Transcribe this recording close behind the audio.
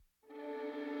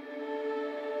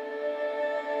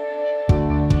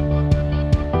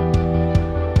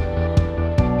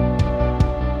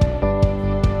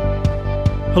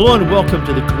Hello and welcome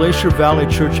to the Glacier Valley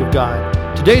Church of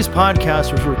God. Today's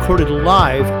podcast was recorded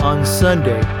live on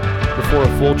Sunday before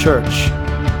a full church.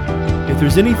 If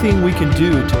there's anything we can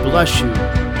do to bless you,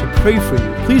 to pray for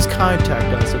you, please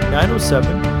contact us at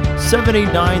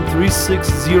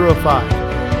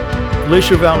 907-789-3605.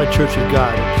 Glacier Valley Church of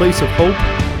God, a place of hope,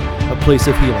 a place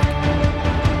of healing.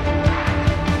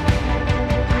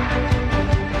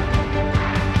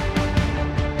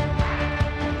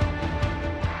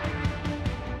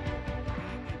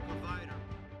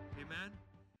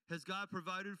 Has God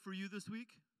provided for you this week?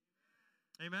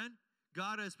 Amen.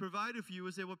 God has provided for you.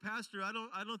 And say, well, Pastor, I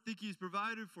don't think He's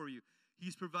provided for you.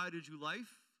 He's provided you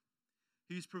life.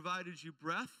 He's provided you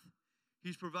breath.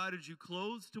 He's provided you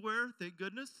clothes to wear. Thank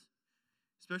goodness.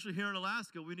 Especially here in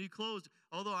Alaska, we need clothes.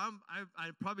 Although I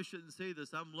probably shouldn't say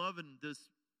this. I'm loving this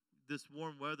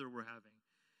warm weather we're having.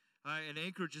 And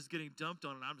Anchorage is getting dumped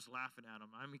on, and I'm just laughing at them.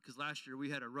 I mean, because last year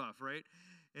we had it rough, right?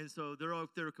 And so they're out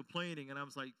there complaining, and I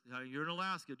was like, you're in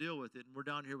Alaska, deal with it. And we're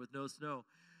down here with no snow.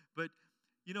 But,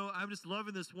 you know, I'm just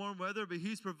loving this warm weather, but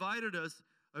He's provided us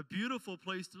a beautiful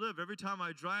place to live. Every time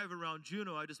I drive around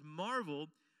Juneau, I just marvel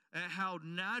at how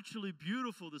naturally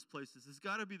beautiful this place is. It's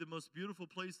got to be the most beautiful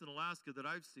place in Alaska that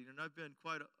I've seen. And I've been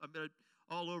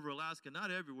all over Alaska,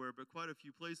 not everywhere, but quite a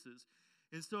few places.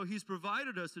 And so He's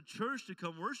provided us a church to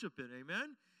come worship in,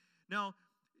 amen? Now,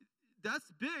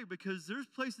 that's big because there's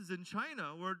places in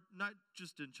China, or not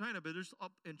just in China, but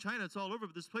in China it's all over,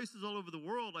 but there's places all over the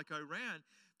world like Iran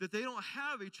that they don't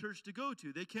have a church to go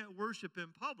to. They can't worship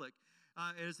in public.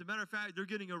 And as a matter of fact, they're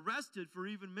getting arrested for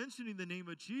even mentioning the name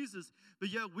of Jesus, but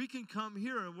yet we can come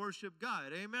here and worship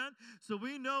God, amen? So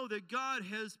we know that God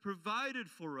has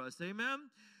provided for us, amen?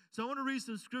 So I want to read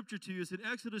some scripture to you. It's in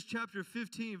Exodus chapter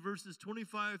 15, verses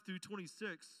 25 through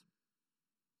 26.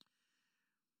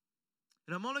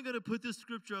 And I'm only going to put this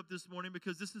scripture up this morning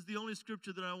because this is the only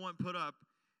scripture that I want put up.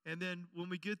 And then when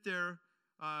we get there,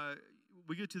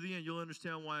 we get to the end, you'll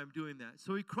understand why I'm doing that.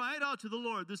 So he cried out to the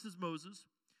Lord. This is Moses.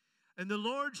 And the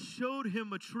Lord showed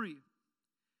him a tree.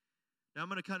 Now I'm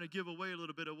going to kind of give away a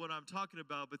little bit of what I'm talking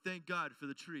about, but thank God for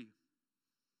the tree.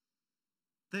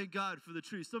 Thank God for the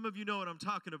tree. Some of you know what I'm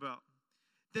talking about.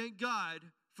 Thank God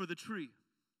for the tree.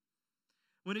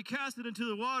 When he cast it into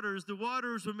the waters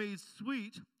were made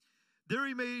sweet. There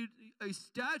he made a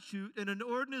statute and an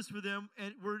ordinance for them,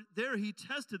 and there he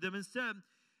tested them and said,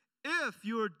 if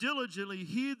you are diligently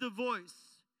heed the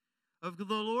voice of the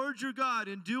Lord your God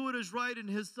and do what is right in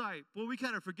His sight. Well, we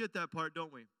kind of forget that part,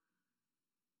 don't we?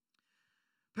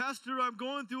 Pastor, I'm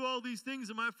going through all these things,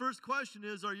 and my first question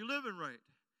is, are you living right?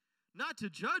 Not to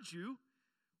judge you,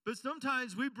 but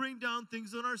sometimes we bring down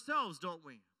things on ourselves, don't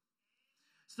we?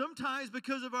 Sometimes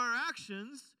because of our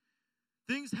actions,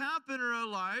 things happen in our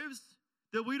lives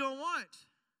that we don't want.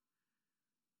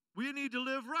 We need to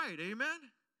live right,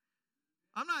 amen?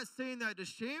 I'm not saying that to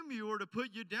shame you or to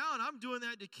put you down. I'm doing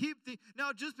that to keep things.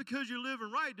 Now, just because you're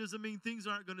living right doesn't mean things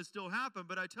aren't going to still happen.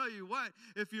 But I tell you what,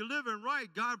 if you're living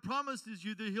right, God promises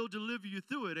you that He'll deliver you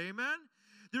through it, amen?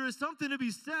 There is something to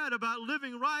be said about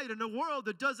living right in a world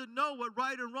that doesn't know what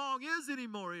right and wrong is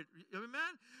anymore.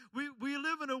 Amen? We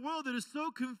live in a world that is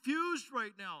so confused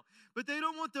right now. But they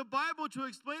don't want the Bible to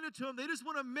explain it to them. They just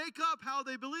want to make up how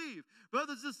they believe.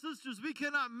 Brothers and sisters, we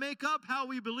cannot make up how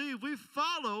we believe. We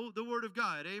follow the Word of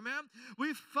God. Amen?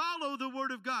 We follow the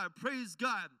Word of God. Praise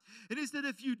God. And He said,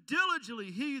 if you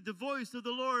diligently heed the voice of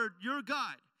the Lord your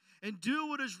God, and do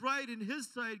what is right in His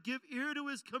sight, give ear to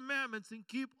His commandments, and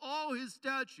keep all His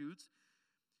statutes.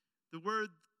 The word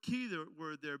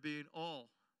there being all.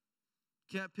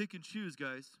 Can't pick and choose,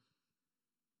 guys.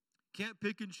 Can't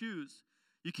pick and choose.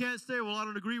 You can't say, well, I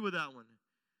don't agree with that one.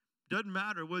 Doesn't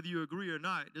matter whether you agree or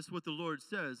not. That's what the Lord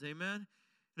says, amen?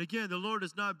 And again, the Lord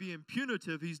is not being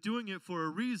punitive. He's doing it for a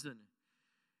reason.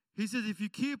 He says, if you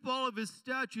keep all of His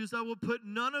statutes, I will put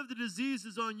none of the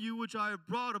diseases on you which I have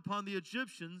brought upon the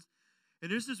Egyptians. And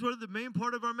this is what the main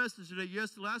part of our message today.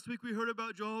 Yes, last week we heard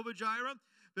about Jehovah Jireh,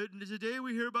 but today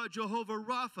we hear about Jehovah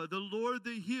Rapha, the Lord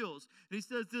that heals. And He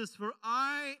says this, for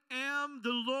I am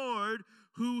the Lord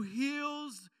who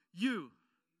heals you.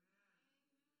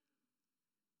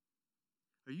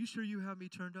 Are you sure you have me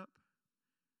turned up?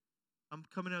 I'm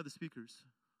coming out of the speakers.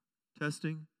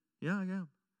 Testing. Yeah, I am.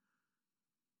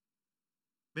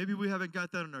 Maybe we haven't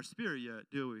got that in our spirit yet,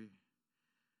 do we?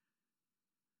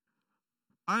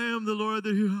 I am the Lord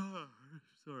that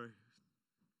sorry.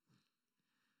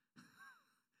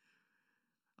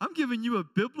 I'm giving you a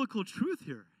biblical truth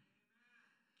here.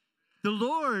 The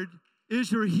Lord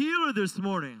is your healer this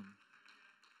morning.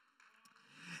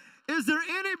 Is there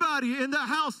anybody in the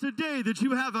house today that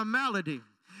you have a malady?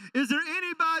 Is there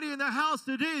anybody in the house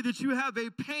today that you have a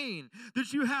pain,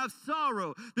 that you have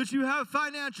sorrow, that you have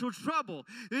financial trouble?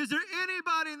 Is there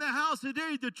anybody in the house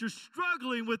today that you're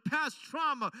struggling with past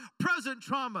trauma, present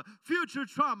trauma, future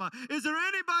trauma? Is there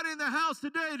anybody in the house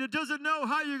today that doesn't know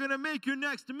how you're going to make your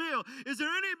next meal? Is there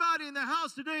anybody in the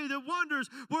house today that wonders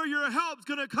where your help's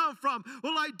going to come from?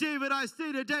 Well, like David, I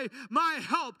say today, my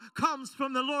help comes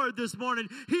from the Lord this morning.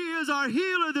 He is our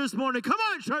healer this morning. Come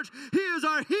on, church. He is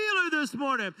our healer this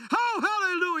morning. Oh,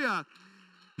 hallelujah.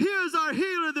 He is our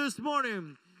healer this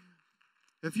morning.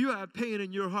 If you have pain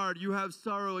in your heart, you have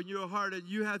sorrow in your heart, and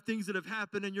you have things that have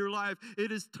happened in your life,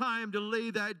 it is time to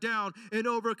lay that down and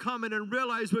overcome it and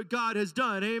realize what God has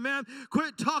done. Amen?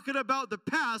 Quit talking about the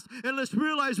past and let's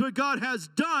realize what God has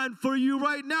done for you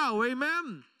right now.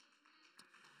 Amen?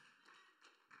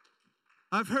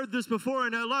 I've heard this before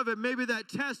and I love it. Maybe that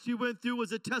test you went through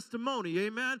was a testimony.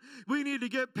 Amen? We need to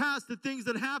get past the things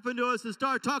that happened to us and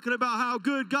start talking about how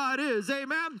good God is.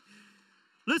 Amen?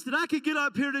 Listen, I could get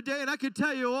up here today and I could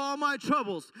tell you all my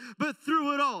troubles, but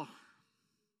through it all,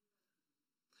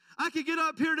 I could get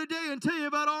up here today and tell you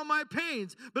about all my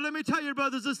pains, but let me tell you,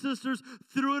 brothers and sisters,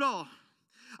 through it all,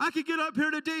 I could get up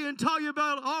here today and tell you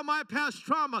about all my past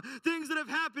trauma, things that have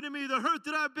happened to me, the hurt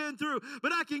that I've been through.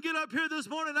 But I can get up here this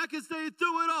morning, I can say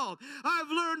through it all, I've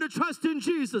learned to trust in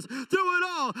Jesus. Through it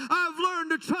all, I've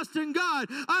learned to trust in God.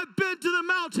 I've been to the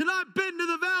mountain, I've been to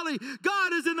the valley.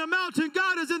 God is in the mountain,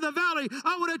 God is in the valley.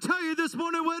 I want to tell you this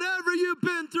morning, whatever you've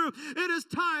been through, it is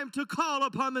time to call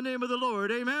upon the name of the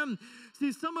Lord. Amen.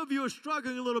 See, some of you are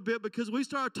struggling a little bit because we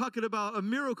start talking about a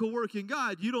miracle working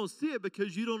God. You don't see it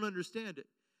because you don't understand it.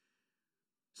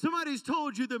 Somebody's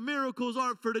told you the miracles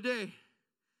aren't for today.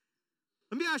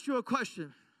 Let me ask you a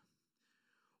question.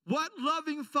 What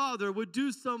loving father would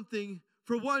do something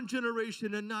for one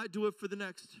generation and not do it for the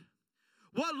next?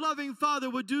 What loving father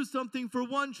would do something for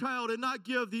one child and not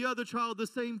give the other child the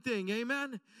same thing?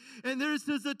 Amen? And this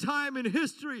is a time in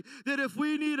history that if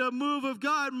we need a move of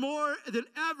God more than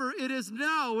ever, it is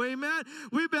now. Amen?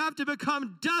 We have to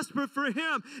become desperate for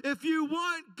Him. If you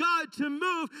want God to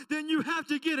move, then you have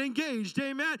to get engaged.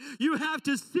 Amen? You have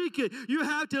to seek it. You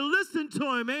have to listen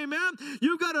to Him. Amen?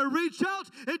 You got to reach out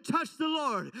and touch the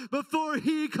Lord before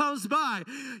He comes by.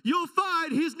 You'll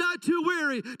find He's not too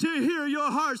weary to hear your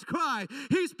heart's cry.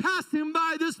 He's passing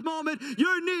by this moment.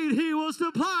 Your need He will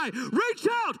supply. Reach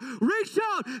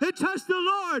out and touch the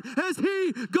Lord as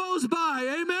He goes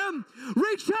by. Amen?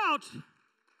 Reach out.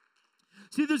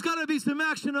 See, there's got to be some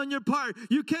action on your part.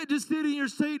 You can't just sit in your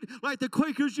seat like the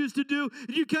Quakers used to do.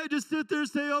 You can't just sit there and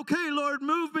say, okay, Lord,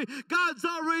 move me. God's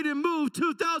already moved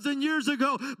 2,000 years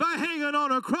ago by hanging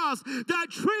on a cross. That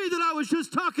tree that I was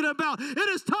just talking about, it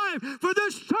is time for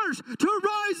this church to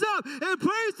rise up and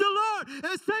praise the Lord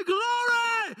and say,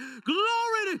 glory,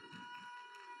 glory to...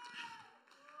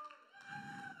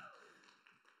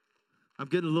 I'm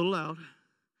getting a little loud.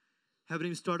 Haven't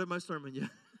even started my sermon yet.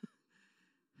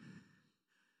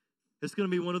 It's going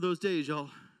to be one of those days, y'all.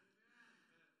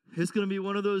 It's going to be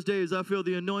one of those days. I feel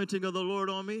the anointing of the Lord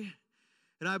on me,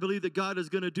 and I believe that God is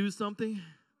going to do something.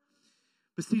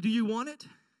 But see, do you want it?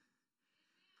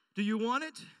 Do you want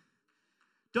it?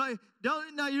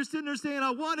 Now you're sitting there saying,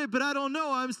 I want it, but I don't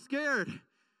know. I'm scared.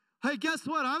 Hey, guess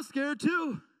what? I'm scared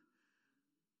too.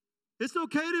 It's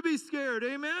okay to be scared,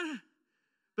 amen?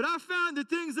 But I found the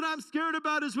things that I'm scared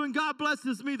about is when God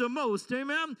blesses me the most,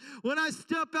 amen? When I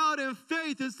step out in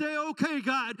faith and say, okay,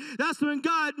 God, that's when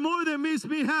God more than meets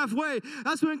me halfway.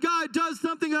 That's when God does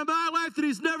something in my life that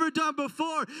He's never done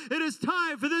before. It is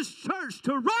time for this church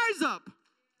to rise up.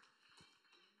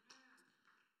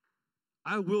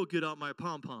 I will get out my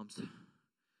pom-poms.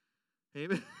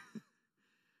 Amen?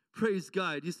 Praise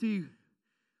God. You see,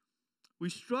 we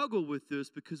struggle with this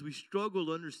because we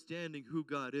struggle understanding who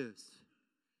God is.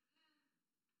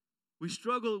 We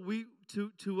struggle,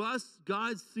 to us,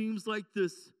 God seems like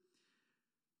this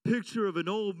picture of an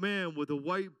old man with a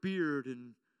white beard,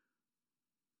 and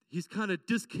He's kind of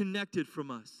disconnected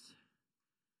from us.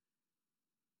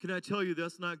 Can I tell you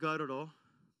that's not God at all?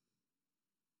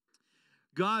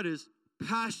 God is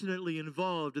passionately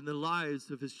involved in the lives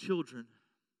of His children.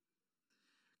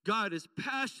 God is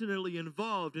passionately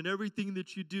involved in everything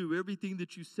that you do, everything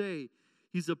that you say.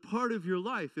 He's a part of your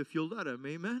life if you'll let Him,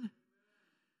 amen?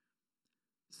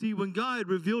 See, when God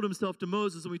revealed Himself to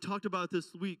Moses, and we talked about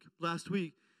this last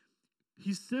week,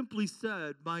 He simply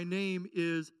said, my name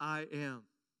is I am.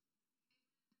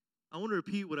 I want to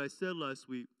repeat what I said last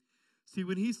week. See,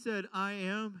 when He said I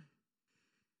am,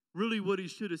 really what He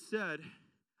should have said,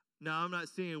 now I'm not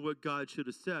saying what God should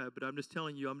have said, but I'm just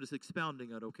telling you, I'm just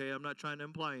expounding it, okay? I'm not trying to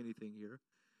imply anything here.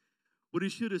 What He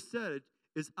should have said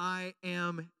is I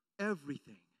am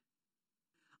everything.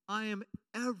 I am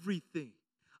everything.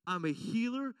 I'm a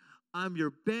healer. I'm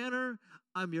your banner.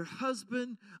 I'm your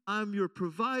husband. I'm your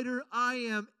provider. I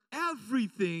am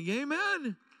everything.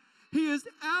 Amen? He is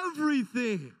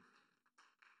everything.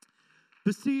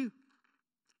 But see,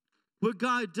 what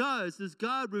God does is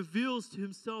God reveals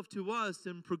himself to us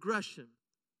in progression.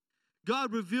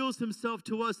 God reveals himself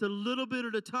to us a little bit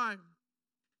at a time.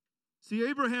 See,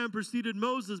 Abraham preceded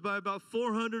Moses by about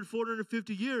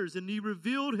 450 years, and he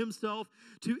revealed himself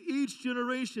to each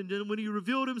generation. And when he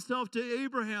revealed himself to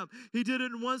Abraham, he did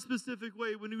it in one specific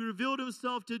way. When he revealed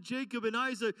himself to Jacob and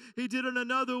Isaac, he did it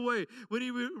another way. When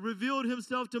he revealed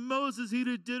himself to Moses, he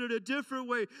did it a different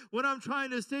way. What I'm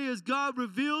trying to say is God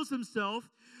reveals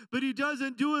himself, but he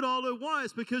doesn't do it all at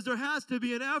once, because there has to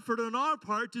be an effort on our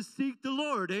part to seek the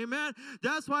Lord. Amen?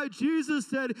 That's why Jesus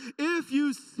said, if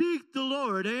you seek the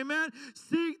Lord, amen,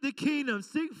 seek the kingdom,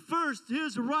 seek first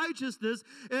his righteousness,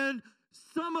 and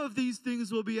some of these things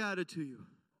will be added to you.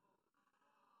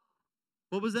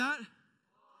 What was that?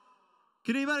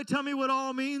 Can anybody tell me what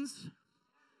all means?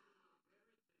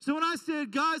 So when I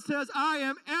said God says, I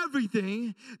am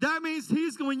everything, that means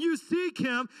when you seek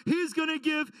him, he's going to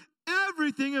give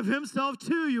everything of himself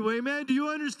to you. Amen? Do you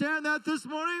understand that this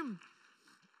morning?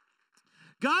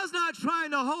 God's not trying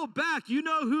to hold back. You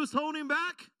know who's holding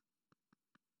back?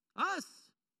 Us.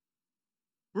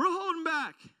 We're holding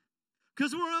back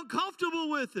because we're uncomfortable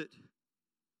with it,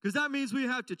 because that means we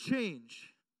have to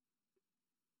change.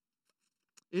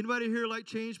 Anybody here like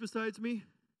change besides me?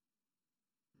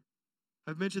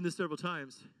 I've mentioned this several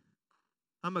times.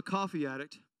 I'm a coffee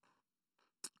addict.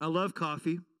 I love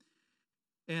coffee.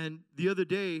 And the other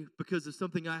day, because of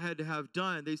something I had to have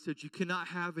done, they said, you cannot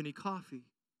have any coffee.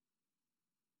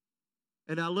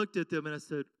 And I looked at them and I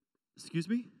said, excuse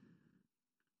me?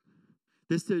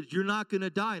 They said, you're not going to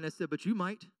die. And I said, but you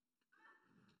might.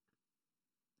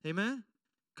 Amen?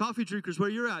 Coffee drinkers, where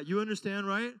you're at. You understand,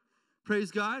 right?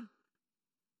 Praise God.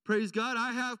 Praise God.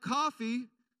 I have coffee.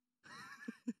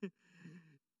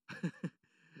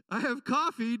 I have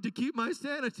coffee to keep my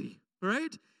sanity,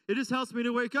 right? It just helps me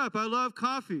to wake up. I love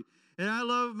coffee. And I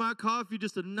love my coffee,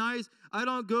 just a nice, I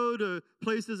don't go to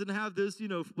places and have this,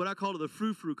 what I call the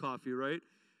frou-frou coffee, right?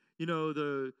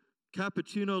 The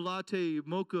cappuccino, latte,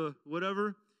 mocha,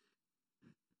 whatever.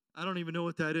 I don't even know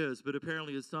what that is, but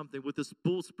apparently it's something with this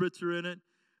bull spritzer in it.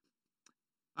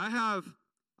 I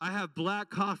have black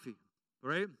coffee,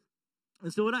 right?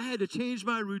 And so when I had to change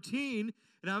my routine,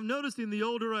 and I'm noticing the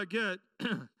older I get,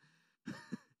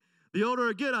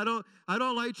 I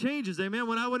don't like changes. Amen.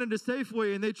 When I went into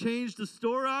Safeway and they changed the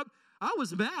store up, I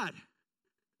was mad.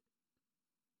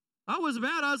 I was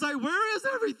like, where is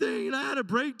everything? And I had a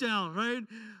breakdown, right?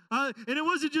 And it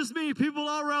wasn't just me. People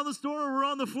all around the store were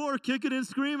on the floor kicking and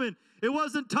screaming. It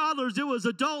wasn't toddlers. It was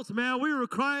adults, man. We were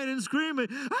crying and screaming.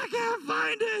 I can't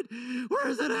find it. Where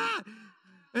is it at?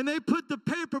 And they put the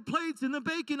paper plates in the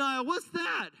baking aisle. What's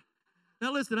that?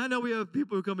 Now, listen, I know we have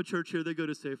people who come to church here. They go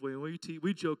to Safeway, and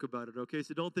we joke about it, okay?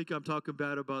 So don't think I'm talking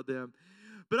bad about them.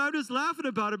 But I'm just laughing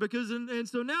about it because, and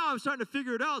so now I'm starting to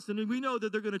figure it out. So we know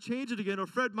that they're going to change it again, or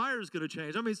Fred Meyer's going to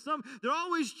change. I mean, they're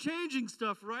always changing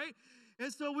stuff, right?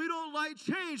 And so we don't like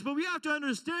change, but we have to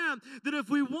understand that if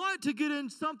we want to get in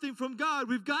something from God,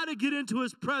 we've got to get into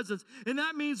his presence. And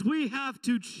that means we have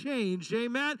to change,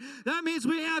 amen? That means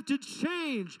we have to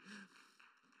change.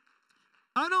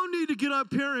 I don't need to get up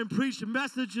here and preach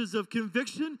messages of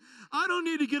conviction. I don't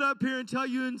need to get up here and tell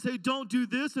you and say, don't do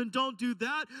this and don't do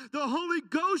that. The Holy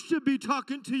Ghost should be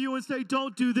talking to you and say,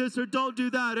 don't do this or don't do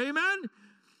that. Amen?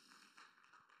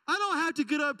 I don't have to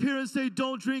get up here and say,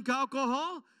 don't drink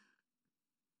alcohol.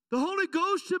 The Holy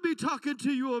Ghost should be talking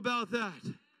to you about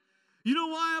that. You know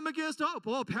why I'm against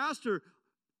alcohol? Oh, Pastor,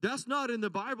 that's not in the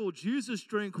Bible. Jesus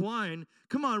drank wine.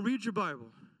 Come on, read your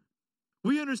Bible.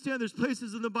 We understand there's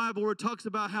places in the Bible where it talks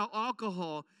about how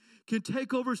alcohol can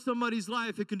take over somebody's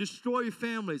life. It can destroy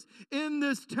families. In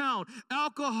this town,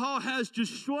 alcohol has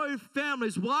destroyed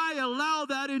families. Why allow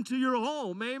that into your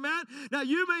home? Amen? Now,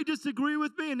 you may disagree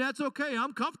with me, and that's okay.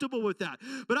 I'm comfortable with that.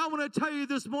 But I want to tell you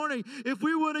this morning, if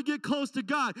we want to get close to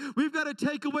God, we've got to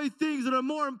take away things that are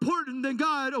more important than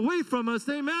God away from us.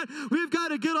 Amen? We've got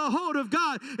to get a hold of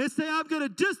God and say, I'm going to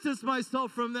distance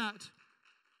myself from that.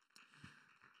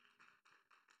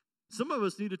 Some of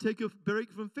us need to take a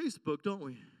break from Facebook, don't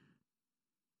we?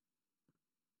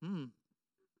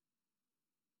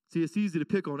 See, it's easy to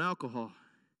pick on alcohol.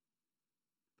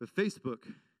 But Facebook,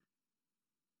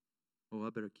 I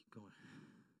better keep going.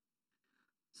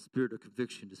 Spirit of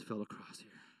conviction just fell across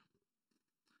here.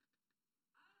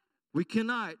 We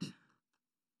cannot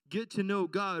get to know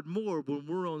God more when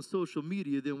we're on social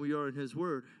media than we are in his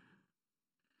word.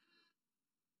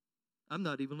 I'm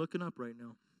not even looking up right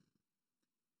now.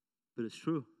 But it's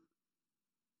true.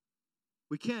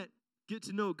 We can't get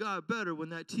to know God better when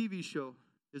that TV show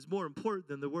is more important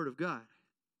than the Word of God.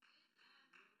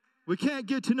 We can't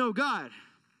get to know God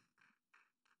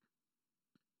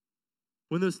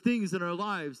when those things in our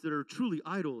lives that are truly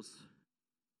idols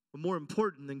are more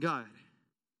important than God.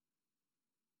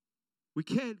 We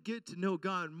can't get to know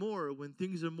God more when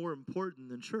things are more important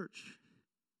than church.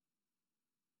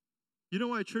 You know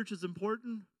why church is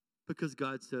important? Because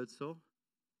God said so.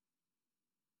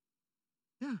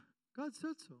 Yeah, God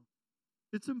said so.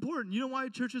 It's important. You know why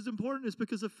church is important? It's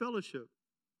because of fellowship.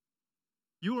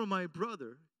 You are my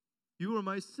brother. You are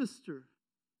my sister.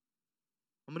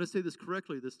 I'm going to say this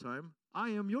correctly this time. I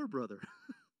am your brother.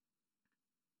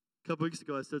 A couple weeks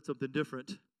ago, I said something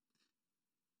different.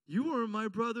 You are my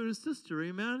brother and sister,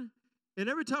 amen? And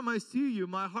every time I see you,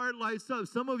 my heart lights up.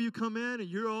 Some of you come in and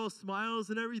you're all smiles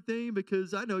and everything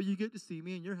because I know you get to see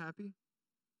me and you're happy.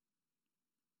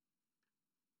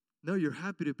 No, you're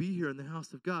happy to be here in the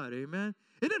house of God, amen?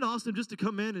 Isn't it awesome just to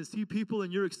come in and see people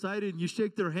and you're excited and you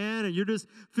shake their hand and you're just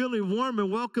feeling warm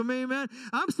and welcome, amen?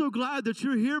 I'm so glad that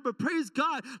you're here, but praise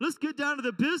God. Let's get down to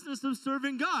the business of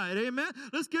serving God, amen?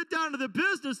 Let's get down to the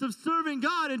business of serving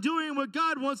God and doing what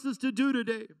God wants us to do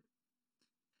today.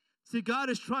 See,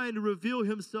 God is trying to reveal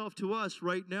himself to us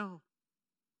right now.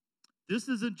 This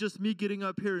isn't just me getting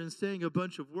up here and saying a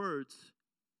bunch of words.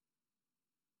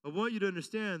 I want you to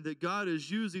understand that God is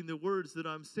using the words that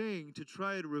I'm saying to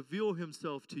try to reveal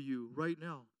himself to you right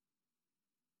now.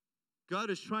 God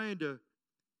is trying to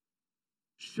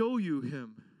show you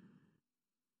him.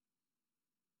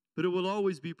 But it will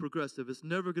always be progressive. It's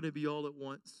never going to be all at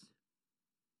once.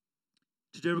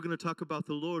 Today we're going to talk about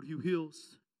the Lord who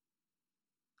heals.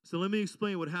 So let me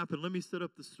explain what happened. Let me set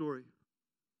up the story.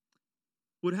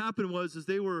 What happened was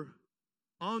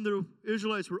the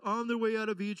Israelites were on their way out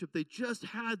of Egypt. They just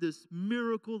had this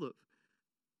miracle of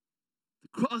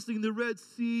crossing the Red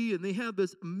Sea, and they had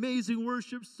this amazing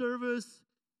worship service.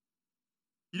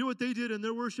 You know what they did in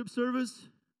their worship service?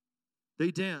 They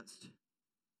danced.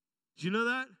 Did you know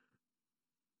that?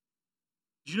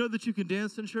 Did you know that you can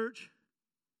dance in church?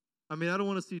 I mean, I don't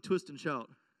want to see twist and shout.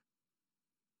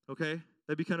 Okay?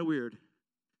 That'd be kind of weird.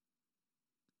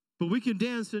 But we can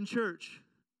dance in church.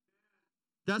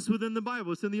 That's within the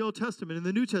Bible. It's in the Old Testament. In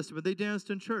the New Testament, they danced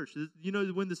in church. You know,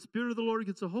 when the Spirit of the Lord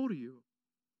gets a hold of you.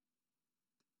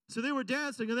 So they were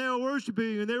dancing and they were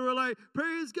worshiping and they were like,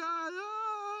 praise God.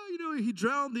 Ah! You know, he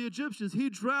drowned the Egyptians. He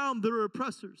drowned their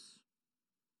oppressors.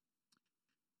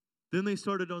 Then they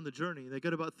started on the journey. They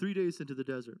got about 3 days into the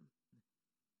desert.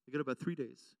 They got about 3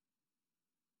 days.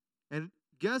 And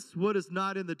guess what is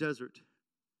not in the desert?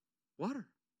 Water.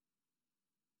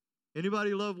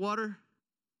 Anybody love water?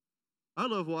 I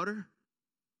love water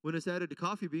when it's added to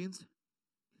coffee beans.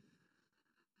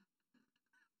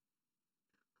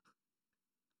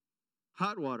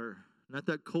 Hot water, not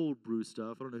that cold brew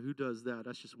stuff. I don't know who does that.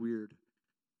 That's just weird.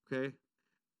 Okay?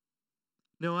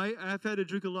 No, I've had to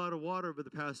drink a lot of water over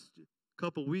the past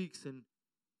couple weeks, and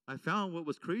I found what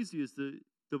was crazy is the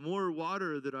more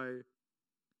water that I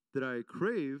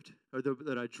craved, or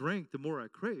that I drank, the more I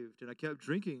craved. And I kept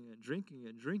drinking and drinking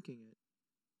and drinking it.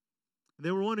 And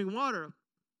they were wanting water.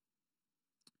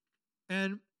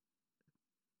 And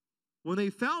when they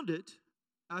found it,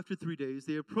 after 3 days,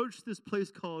 they approached this place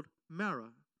called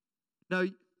Marah. Now,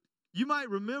 you might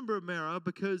remember Marah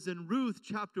because in Ruth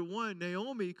chapter 1,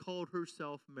 Naomi called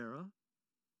herself Marah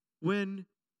when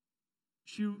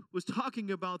she was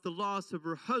talking about the loss of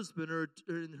her husband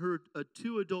and her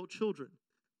 2 adult children.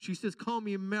 She says, call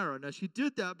me Marah. Now, she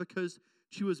did that because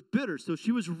she was bitter. So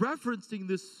she was referencing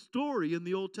this story in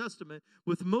the Old Testament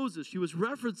with Moses. She was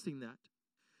referencing that.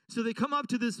 So they come up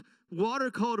to this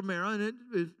water called Marah,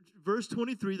 and verse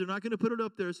 23, they're not going to put it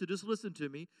up there, so just listen to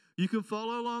me. You can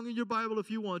follow along in your Bible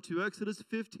if you want to. Exodus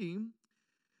 15,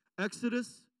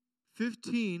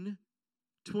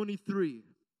 23.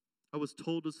 I was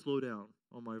told to slow down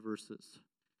on my verses.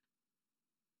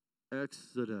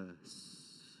 Exodus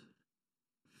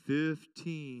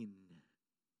 15,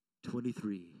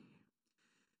 23.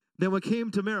 Then when it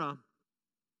came to Marah,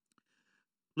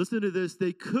 listen to this.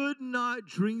 They could not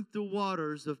drink the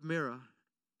waters of Marah,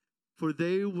 for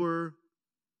they were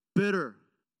bitter.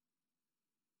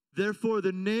 Therefore,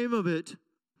 the name of it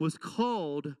was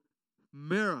called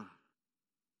Marah.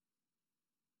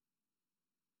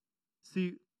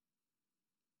 See,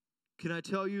 can I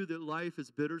tell you that life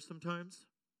is bitter sometimes?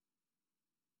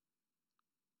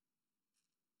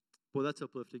 Well, that's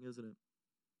uplifting, isn't it?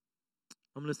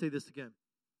 I'm going to say this again.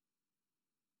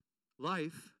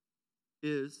 Life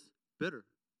is bitter.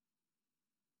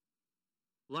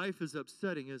 Life is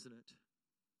upsetting, isn't it?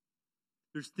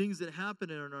 There's things that happen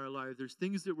in our life. There's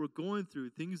things that we're going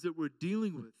through, things that we're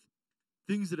dealing with,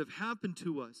 things that have happened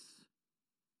to us.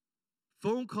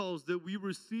 Phone calls that we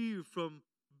receive from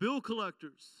bill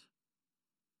collectors.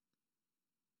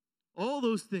 All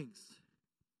those things.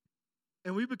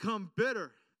 And we become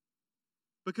bitter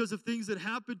because of things that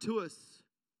happen to us.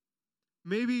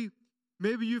 Maybe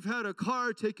you've had a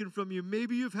car taken from you.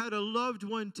 Maybe you've had a loved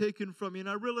one taken from you. And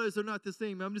I realize they're not the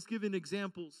same. I'm just giving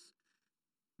examples.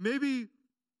 Maybe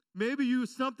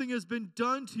something has been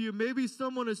done to you. Maybe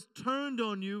someone has turned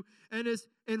on you and is,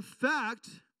 in fact,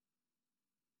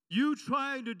 you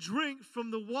trying to drink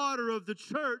from the water of the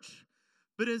church,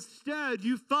 but instead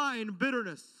you find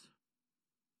bitterness.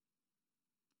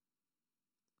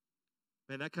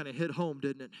 Man, that kind of hit home,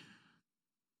 didn't it?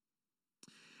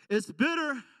 It's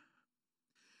bitter.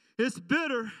 It's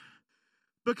bitter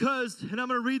because, and I'm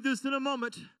going to read this in a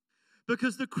moment,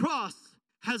 because the cross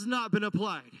has not been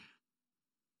applied.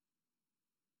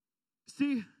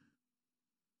 See,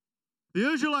 the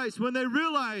Israelites, when they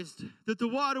realized that the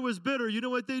water was bitter, you know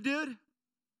what they did?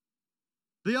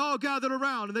 They all gathered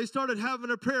around and they started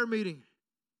having a prayer meeting.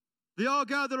 They all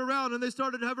gathered around and they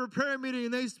started having a prayer meeting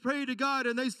and they prayed to God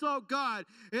and they sought God.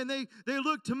 And they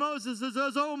looked to Moses and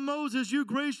says, "Oh, Moses, you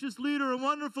gracious leader and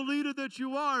wonderful leader that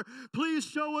you are, please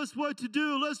show us what to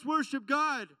do. Let's worship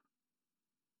God."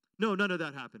 No, none of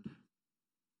that happened.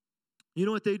 You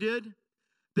know what they did?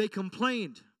 They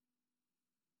complained.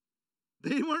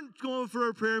 They weren't going for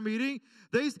a prayer meeting.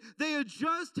 They had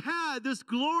just had this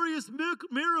glorious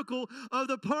miracle of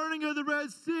the parting of the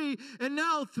Red Sea, and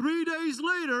now 3 days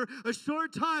later, a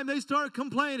short time, they start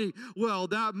complaining. Well,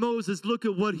 that Moses, look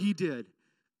at what he did.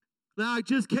 Now, I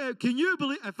just can't. Can you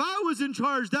believe? If I was in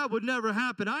charge, that would never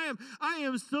happen. I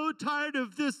am so tired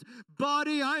of this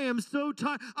body. I am so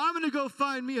tired. I'm going to go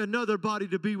find me another body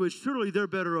to be with. Surely they're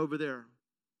better over there.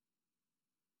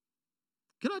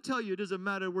 Can I tell you, it doesn't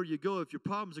matter where you go if your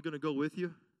problems are going to go with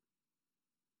you?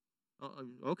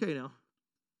 Okay, now.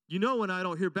 You know when I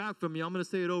don't hear back from you, I'm going to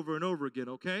say it over and over again,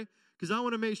 okay? Because I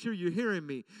want to make sure you're hearing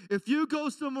me. If you go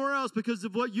somewhere else because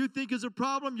of what you think is a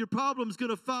problem, your problem's going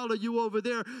to follow you over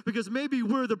there because maybe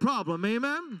we're the problem,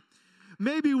 amen?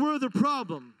 Maybe we're the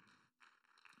problem.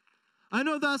 I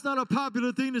know that's not a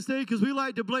popular thing to say because we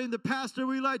like to blame the pastor,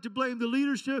 we like to blame the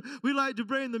leadership, we like to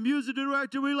blame the music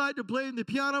director, we like to blame the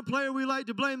piano player, we like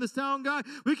to blame the sound guy.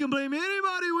 We can blame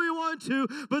anybody we want to,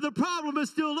 but the problem is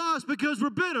still us because we're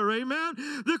bitter, amen?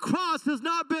 The cross has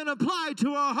not been applied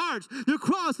to our hearts. The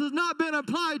cross has not been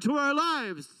applied to our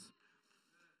lives.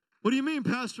 What do you mean,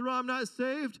 Pastor, I'm not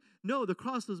saved? No, the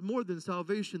cross is more than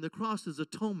salvation. The cross is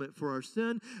atonement for our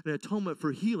sin and atonement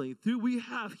for healing. We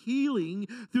have healing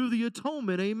through the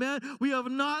atonement, amen? We have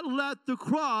not let the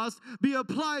cross be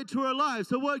applied to our lives.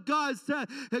 So what God said,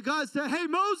 hey,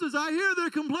 Moses, I hear they're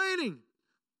complaining.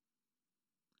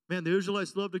 Man, the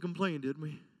Israelites love to complain, didn't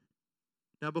we?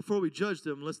 Now, before we judge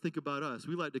them, let's think about us.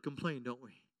 We like to complain, don't we?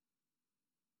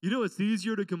 You know it's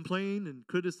easier to complain and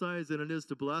criticize than it is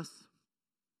to bless?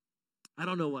 I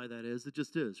don't know why that is. It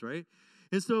just is, right?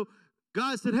 And so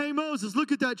God said, hey, Moses,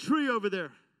 look at that tree over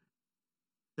there.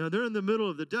 Now, they're in the middle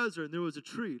of the desert, and there was a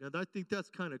tree. Now, I think that's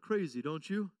kind of crazy, don't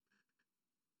you?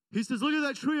 He says, look at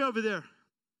that tree over there.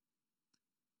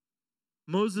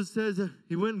 Moses says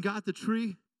he went and got the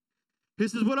tree. He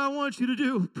says, what I want you to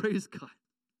do, praise God.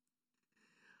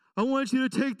 I want you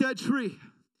to take that tree,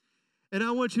 and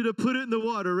I want you to put it in the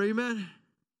water, amen?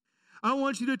 I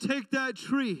want you to take that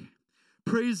tree.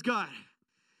 Praise God.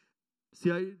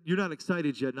 See, you're not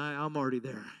excited yet, and I'm already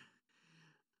there.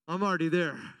 I'm already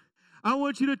there. I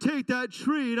want you to take that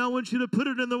tree, and I want you to put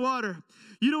it in the water.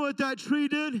 You know what that tree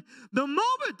did? The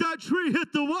moment that tree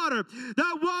hit the water,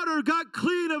 that water got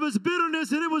clean of its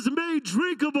bitterness, and it was made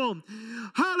drinkable.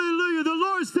 Hallelujah. The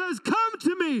Lord says, come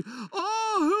to me,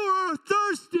 all who are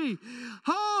thirsty,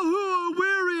 all who are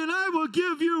weary, and I will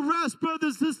give you rest,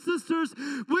 brothers and sisters.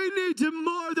 We need to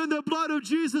more than the blood of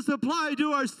Jesus applied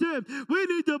to our sin. We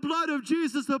need the blood of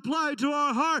Jesus applied to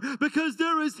our heart because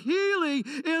there is healing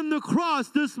in the cross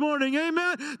this morning.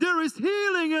 Amen. There is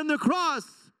healing in the cross.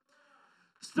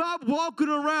 Stop walking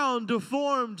around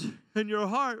deformed in your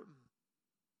heart.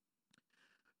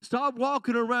 Stop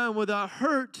walking around without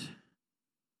hurt.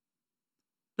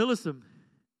 Now listen,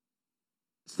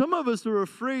 some of us are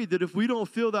afraid that if we don't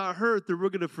feel that hurt, that we're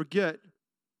going to forget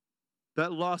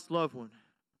that lost loved one.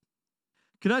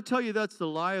 Can I tell you that's the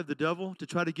lie of the devil to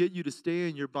try to get you to stay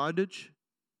in your bondage?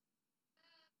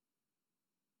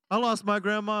 I lost my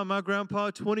grandma and my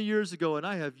grandpa 20 years ago, and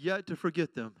I have yet to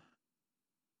forget them.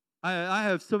 I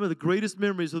have some of the greatest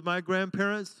memories with my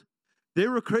grandparents. They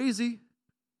were crazy.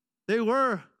 They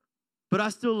were. But I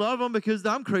still love them because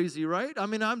I'm crazy, right? I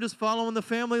mean, I'm just following the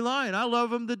family line. I love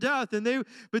them to death, and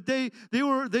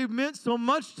they meant so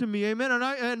much to me, amen.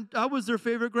 And I was their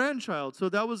favorite grandchild, so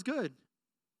that was good,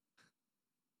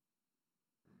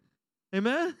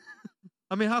 amen.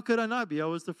 I mean, how could I not be? I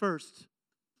was the first.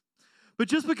 But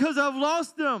just because I've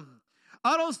lost them,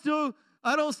 I don't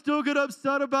still get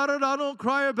upset about it. I don't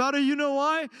cry about it. You know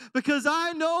why? Because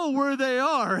I know where they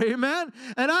are, amen.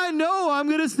 And I know I'm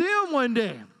going to see them one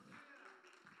day.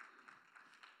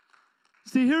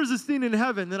 See, here's a scene in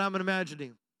heaven that I'm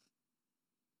imagining.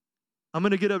 I'm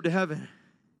going to get up to heaven.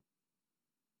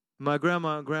 My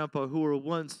grandma and grandpa, who were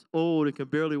once old and can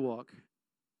barely walk,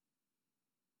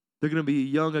 they're going to be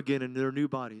young again in their new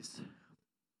bodies.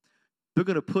 They're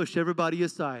going to push everybody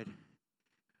aside.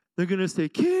 They're going to say,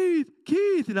 Keith,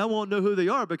 Keith, and I won't know who they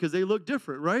are because they look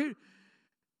different, right?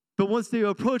 But once they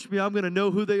approach me, I'm going to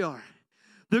know who they are.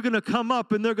 They're going to come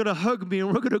up and they're going to hug me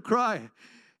and we're going to cry.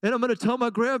 And I'm going to tell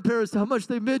my grandparents how much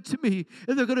they meant to me.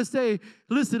 And they're going to say,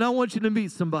 listen, I want you to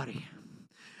meet somebody.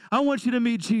 I want you to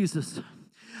meet Jesus.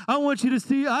 I want you to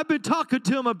see, I've been talking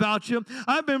to him about you.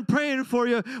 I've been praying for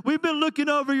you. We've been looking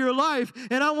over your life.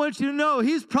 And I want you to know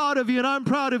he's proud of you and I'm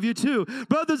proud of you too.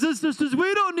 Brothers and sisters,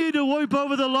 we don't need to weep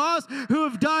over the lost who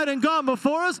have died and gone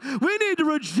before us. We need to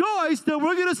rejoice that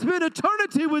we're going to spend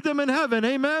eternity with them in heaven.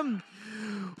 Amen.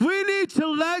 We need to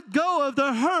let go of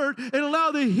the hurt and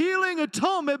allow the healing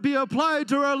atonement be applied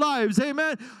to our lives.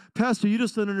 Amen. Pastor, you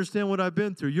just don't understand what I've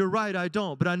been through. You're right, I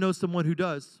don't, but I know someone who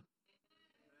does.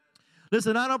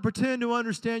 Listen, I don't pretend to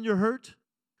understand your hurt.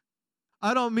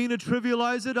 I don't mean to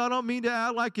trivialize it. I don't mean to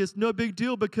act like it's no big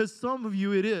deal because some of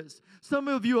you it is. Some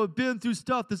of you have been through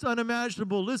stuff that's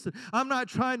unimaginable. Listen, I'm not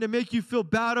trying to make you feel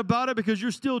bad about it because you're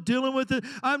still dealing with it.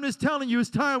 I'm just telling you it's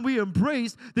time we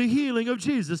embrace the healing of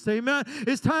Jesus. Amen.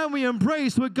 It's time we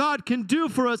embrace what God can do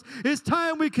for us. It's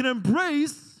time we can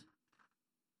embrace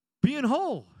being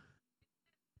whole.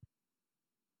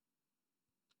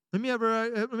 Let me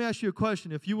ask you a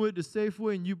question. If you went to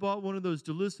Safeway and you bought one of those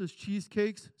delicious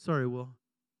cheesecakes, sorry, Will.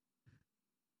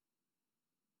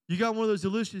 You got one of those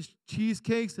delicious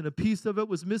cheesecakes and a piece of it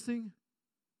was missing,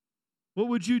 what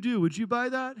would you do? Would you buy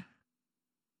that?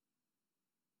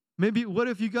 Maybe, what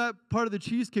if you got part of the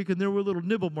cheesecake and there were little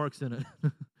nibble marks in it?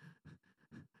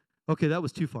 Okay, that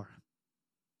was too far.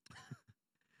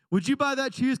 Would you buy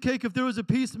that cheesecake if there was a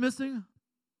piece missing?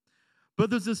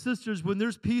 Brothers and sisters, when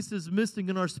there's pieces missing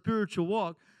in our spiritual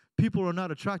walk, people are not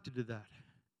attracted to that.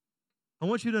 I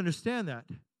want you to understand that.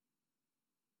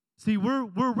 See, we're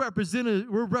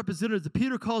representatives.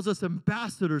 Peter calls us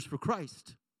ambassadors for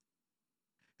Christ.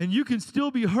 And you can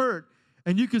still be hurt,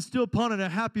 and you can still put on a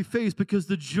happy face because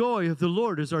the joy of the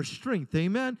Lord is our strength.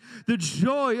 Amen? The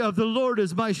joy of the Lord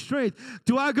is my strength.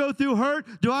 Do I go through hurt?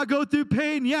 Do I go through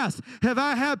pain? Yes. Have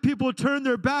I had people turn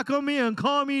their back on me and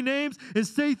call me names and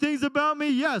say things about me?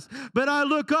 Yes. But I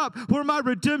look up where my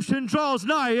redemption draws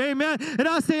nigh. Amen? And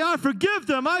I say, I forgive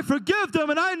them. I forgive them.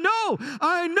 And I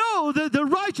know that the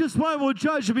righteous one will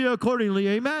judge me accordingly.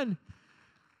 Amen?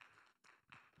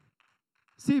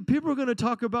 See, people are going to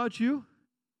talk about you.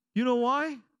 You know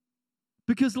why?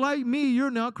 Because like me, you're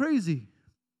not crazy.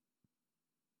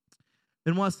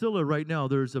 In Wasilla right now,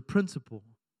 there's a principal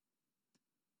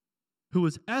who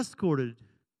was escorted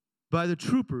by the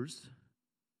troopers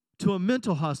to a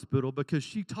mental hospital because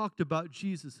she talked about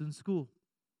Jesus in school.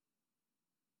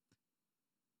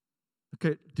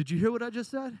 Okay, did you hear what I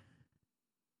just said?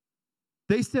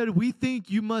 They said, we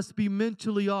think you must be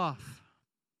mentally off.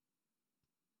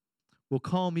 Well,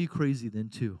 call me crazy then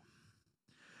too.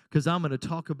 Because I'm going to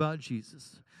talk about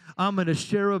Jesus. I'm going to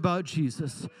share about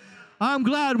Jesus. I'm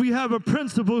glad we have a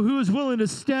principal who is willing to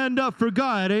stand up for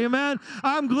God. Amen.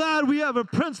 I'm glad we have a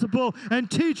principal and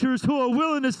teachers who are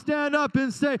willing to stand up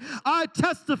and say, I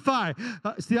testify.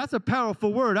 See, that's a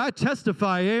powerful word. I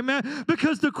testify. Amen.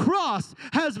 Because the cross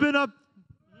has been up.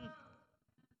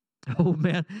 Oh,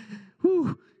 man.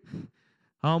 Whew.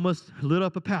 I almost lit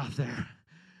up a path there.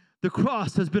 The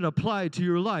cross has been applied to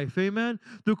your life. Amen?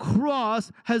 The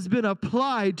cross has been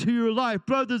applied to your life.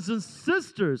 Brothers and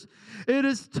sisters, it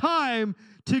is time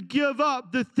to give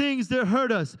up the things that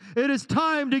hurt us. It is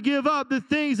time to give up the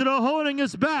things that are holding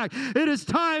us back. It is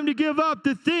time to give up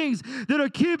the things that are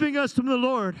keeping us from the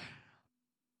Lord.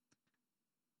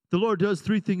 The Lord does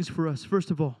three things for us.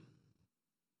 First of all,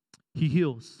 He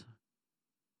heals.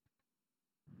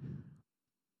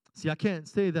 See, I can't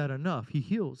say that enough. He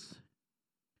heals.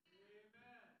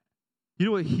 You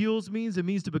know what heals means? It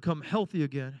means to become healthy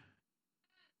again.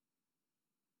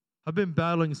 I've been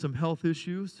battling some health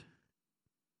issues.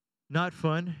 Not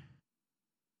fun.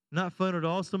 Not fun at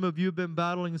all. Some of you have been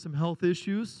battling some health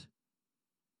issues.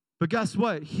 But guess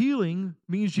what? Healing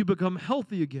means you become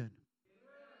healthy again.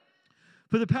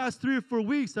 For the past 3 or 4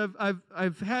 weeks,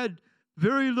 I've had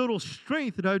very little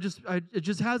strength, and it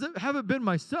just haven't been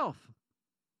myself.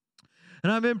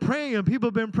 And I've been praying, and people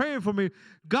have been praying for me.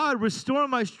 God, restore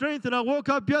my strength. And I woke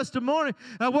up yesterday morning.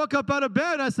 I woke up out of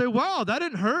bed, and I said, wow, that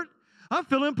didn't hurt. I'm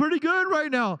feeling pretty good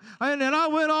right now. And I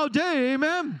went all day,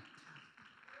 amen.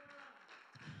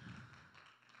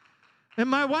 And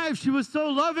my wife, she was so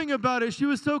loving about it. She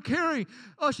was so caring.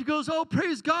 Oh, she goes, oh,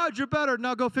 praise God, you're better.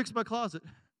 Now go fix my closet.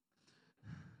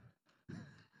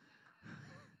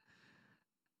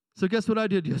 So guess what I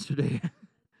did yesterday?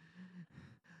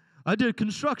 I did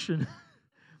construction.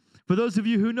 For those of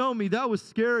you who know me, that was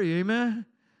scary, amen?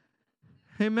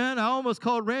 Amen. I almost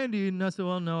called Randy, and I said,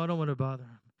 well, no, I don't want to bother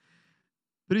him.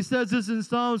 But he says this in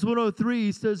Psalms 103.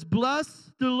 He says,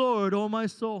 bless the Lord, O my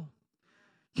soul.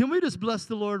 Can we just bless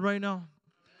the Lord right now?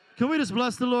 Can we just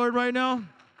bless the Lord right now?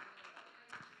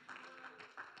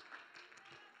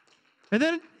 And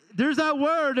then there's that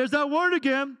word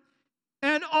again,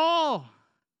 and all.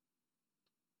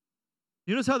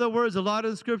 You notice how that word is a lot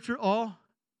in Scripture, all?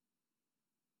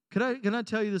 Can I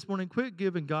tell you this morning, quit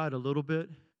giving God a little bit.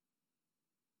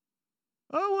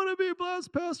 I want to be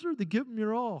blessed, Pastor. Then give him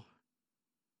your all.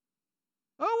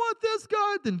 I want this,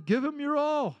 God. Then give him your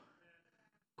all.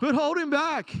 Quit holding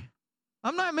back.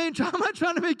 I'm not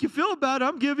trying to make you feel bad.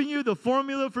 I'm giving you the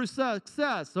formula for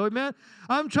success. So, amen.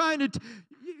 I'm trying to...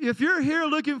 If you're here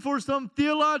looking for some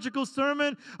theological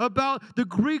sermon about the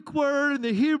Greek word and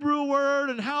the Hebrew word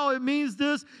and how it means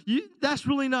this, that's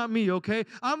really not me, okay?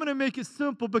 I'm going to make it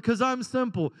simple because I'm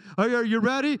simple. Are you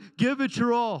ready? Give it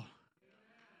your all.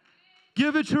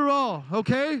 Give it your all,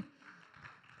 okay?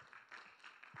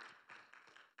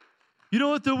 You know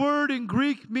what the word in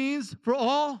Greek means for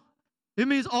all? It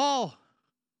means all.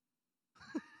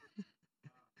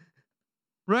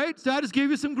 Right? So I just gave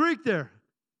you some Greek there.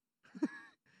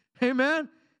 Amen.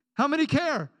 How many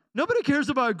care? Nobody cares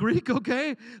about Greek,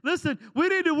 okay? Listen, we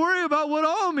need to worry about what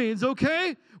all means,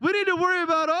 okay? We need to worry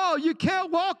about all. You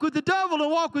can't walk with the devil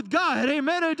and walk with God.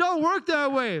 Amen. It don't work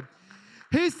that way.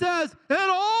 He says, and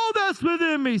all that's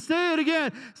within me. Say it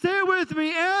again. Say it with me.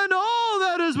 And all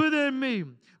that is within me.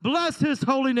 Bless his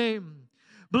holy name.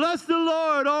 Bless the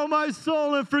Lord, O my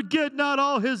soul, and forget not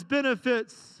all his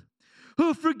benefits,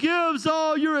 who forgives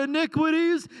all your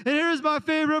iniquities, and here's my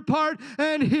favorite part,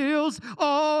 and heals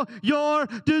all your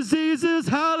diseases.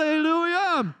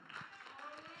 Hallelujah.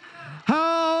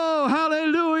 Oh,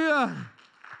 hallelujah.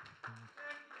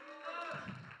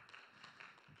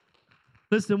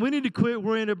 Listen, we need to quit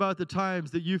worrying about the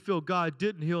times that you feel God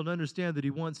didn't heal and understand that he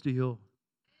wants to heal.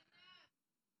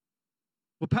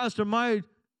 Well, Pastor, my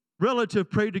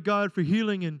relative prayed to God for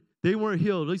healing, and they weren't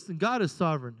healed. Listen, God is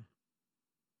sovereign.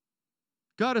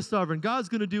 God is sovereign. God's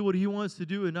going to do what he wants to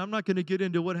do, and I'm not going to get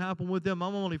into what happened with them.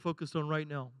 I'm only focused on right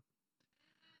now.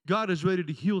 God is ready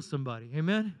to heal somebody.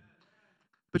 Amen?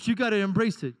 But you got to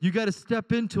embrace it. You got to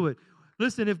step into it.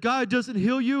 Listen, if God doesn't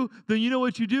heal you, then you know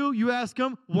what you do? You ask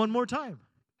him one more time.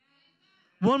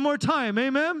 One more time.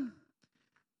 Amen?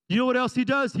 You know what else he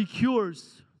does? He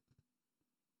cures.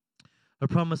 I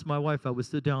promised my wife I would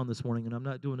sit down this morning, and I'm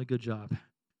not doing a good job.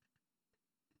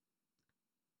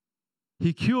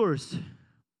 He cures.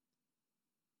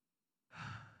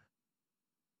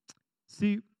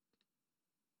 See,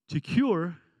 to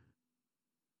cure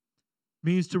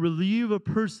means to relieve a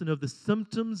person of the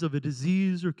symptoms of a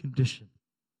disease or condition.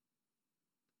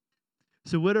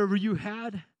 So whatever you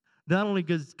had, not only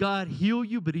does God heal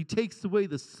you, but he takes away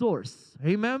the source.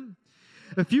 Amen?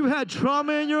 If you had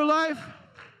trauma in your life,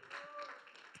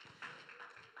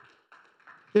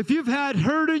 if you've had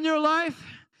hurt in your life,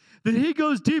 then he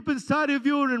goes deep inside of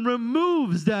you and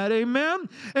removes that, amen?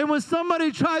 And when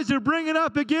somebody tries to bring it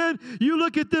up again, you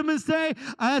look at them and say,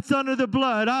 that's under the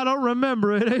blood. I don't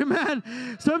remember it,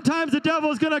 amen? Sometimes the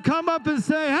devil's going to come up and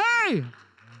say, hey,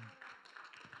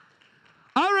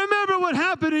 I remember what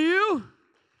happened to you.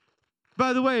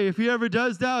 By the way, if he ever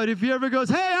does that, if he ever goes,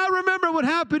 hey, I remember what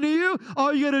happened to you,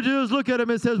 all you got to do is look at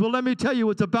him and says, well, let me tell you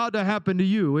what's about to happen to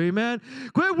you, amen?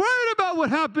 Quit worrying about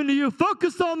what happened to you.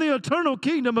 Focus on the eternal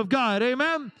kingdom of God,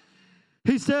 amen?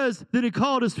 He says, then he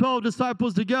called his 12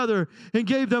 disciples together and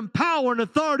gave them power and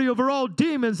authority over all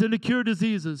demons and to cure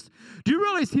diseases. Do you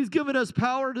realize he's given us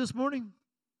power this morning?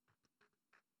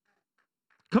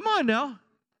 Come on now.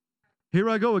 Here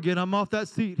I go again. I'm off that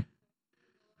seat.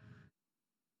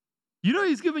 You know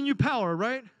he's giving you power,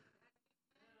 right?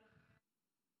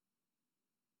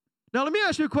 Now, let me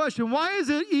ask you a question. Why is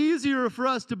it easier for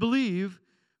us to believe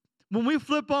when we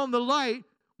flip on the light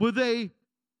with a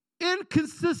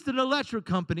inconsistent electric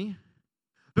company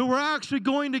that we're actually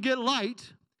going to get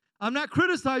light. I'm not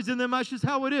criticizing them, that's just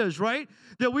how it is, right?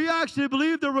 That we actually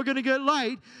believe that we're going to get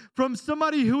light from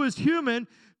somebody who is human.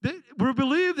 We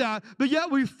believe that, but yet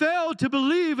we fail to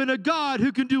believe in a God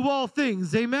who can do all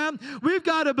things. Amen? We've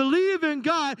got to believe in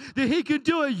God that He can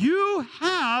do it. You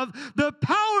have the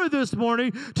power this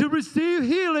morning to receive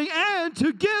healing and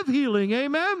to give healing.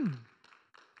 Amen?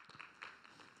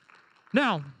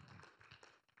 Now,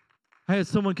 I had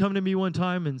someone come to me one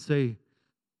time and say,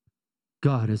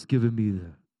 God has given me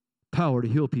the power to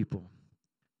heal people.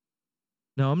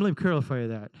 Now, I'm going to clarify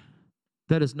that.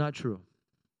 That is not true.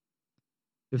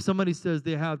 If somebody says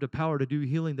they have the power to do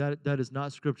healing, that is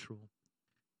not scriptural.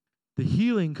 The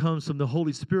healing comes from the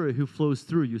Holy Spirit who flows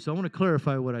through you. So I want to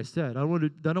clarify what I said. I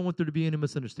don't want there to be any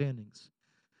misunderstandings.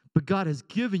 But God has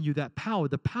given you that power.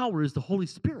 The power is the Holy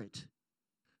Spirit.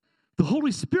 The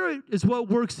Holy Spirit is what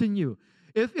works in you.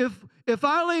 If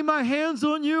I lay my hands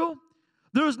on you,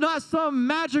 there's not some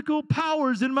magical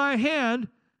powers in my hand.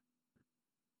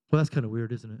 Well, that's kind of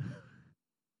weird, isn't it?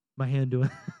 My hand doing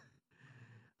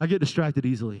I get distracted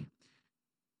easily.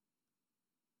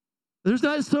 There's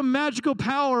not some magical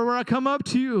power where I come up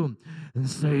to you and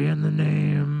say in the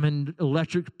name, and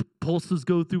electric pulses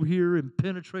go through here and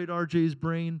penetrate RJ's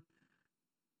brain.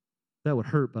 That would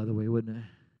hurt, by the way, wouldn't it?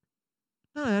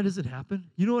 No, that doesn't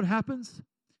happen. You know what happens?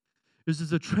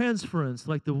 There's a transference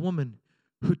like the woman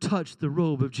who touched the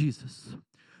robe of Jesus.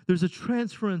 There's a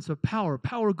transference of power.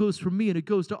 Power goes from me and it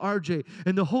goes to RJ.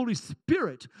 And the Holy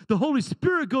Spirit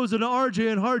goes into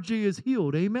RJ and RJ is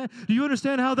healed. Amen? Do you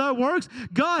understand how that works?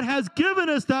 God has given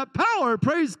us that power.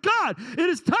 Praise God. It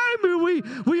is time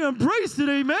we embrace it.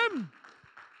 Amen?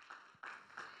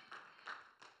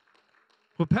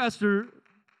 Well, Pastor,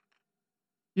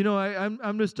 you know,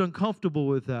 I'm just uncomfortable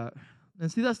with that.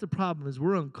 And see, that's the problem, is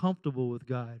we're uncomfortable with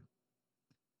God.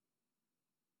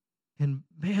 And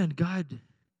man, God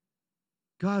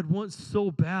wants so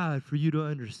bad for you to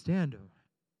understand Him.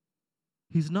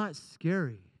 He's not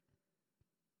scary.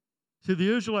 See,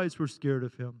 the Israelites were scared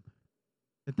of Him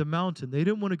at the mountain. They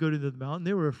didn't want to go to the mountain.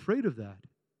 They were afraid of that.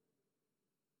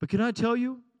 But can I tell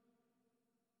you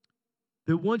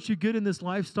that once you get in this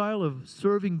lifestyle of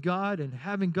serving God and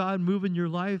having God move in your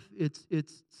life, it's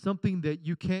something that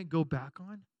you can't go back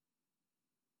on?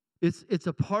 It's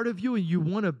a part of you, and you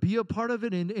want to be a part of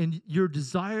it, and your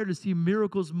desire to see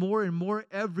miracles more and more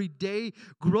every day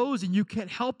grows, and you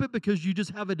can't help it because you just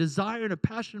have a desire and a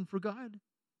passion for God.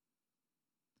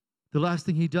 The last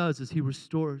thing He does is He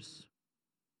restores.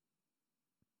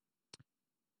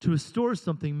 To restore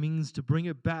something means to bring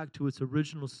it back to its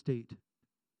original state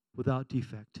without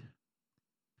defect.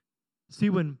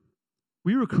 See, when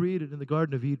we were created in the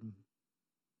Garden of Eden,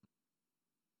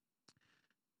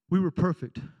 we were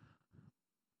perfect.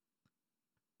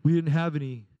 We didn't have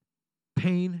any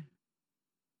pain.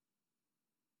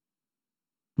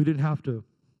 We didn't have to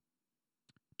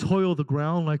toil the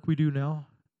ground like we do now.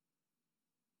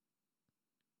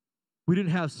 We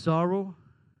didn't have sorrow.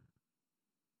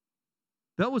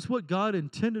 That was what God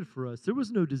intended for us. There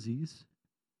was no disease.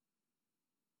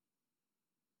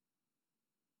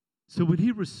 So when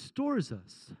He restores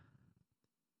us,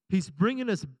 He's bringing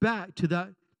us back to that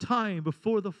time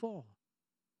before the fall.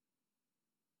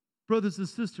 Brothers and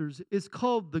sisters, it's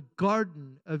called the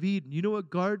Garden of Eden. You know what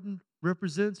garden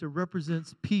represents? It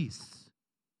represents peace.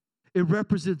 It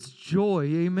represents joy,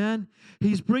 amen?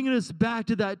 He's bringing us back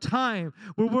to that time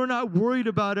where we're not worried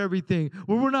about everything,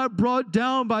 where we're not brought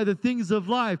down by the things of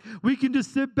life. We can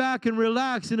just sit back and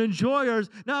relax and enjoy ours.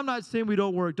 Now, I'm not saying we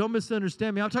don't work. Don't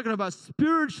misunderstand me. I'm talking about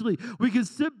spiritually. We can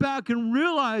sit back and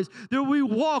realize that we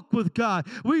walk with God.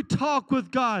 We talk with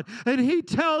God, and He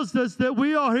tells us that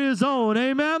we are His own,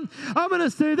 amen? I'm going to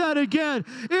say that again.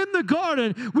 In the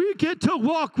garden, we get to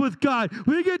walk with God.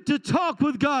 We get to talk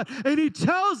with God, and He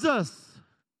tells us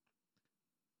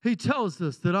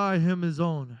that I am His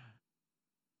own.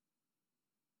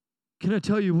 Can I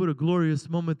tell you what a glorious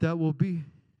moment that will be?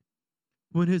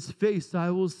 When His face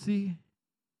I will see.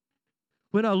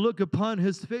 When I look upon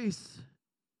His face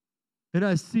and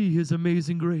I see His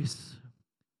amazing grace.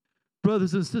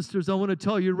 Brothers and sisters, I want to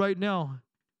tell you right now,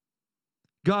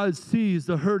 God sees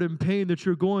the hurt and pain that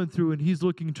you're going through, and He's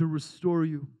looking to restore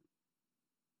you.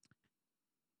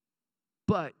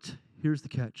 But here's the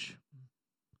catch.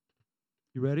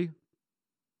 You ready?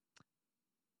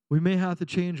 We may have to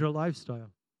change our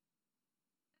lifestyle.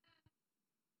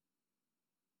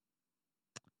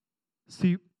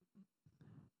 See,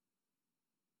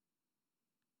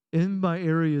 in my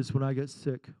areas when I get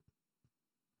sick,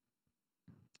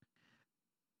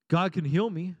 God can heal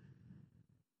me,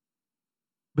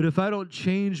 But if I don't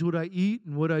change what I eat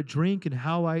and what I drink and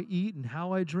how I eat and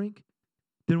how I drink,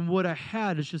 then what I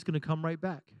had is just going to come right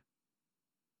back.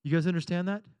 You guys understand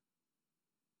that?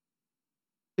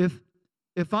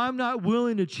 If I'm not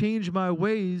willing to change my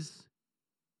ways,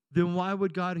 then why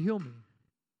would God heal me?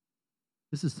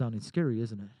 This is sounding scary,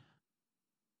 isn't it?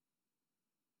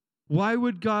 Why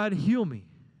would God heal me?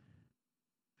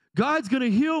 God's going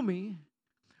to heal me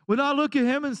when I look at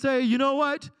him and say, you know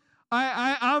what?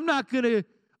 I'm not going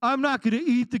to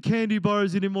eat the candy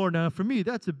bars anymore. Now, for me,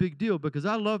 that's a big deal because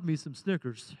I love me some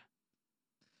Snickers.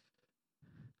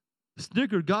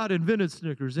 God invented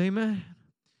Snickers, amen?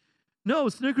 No,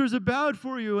 Snickers are bad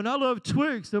for you, and I love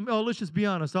Twix. Oh, let's just be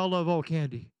honest. I love all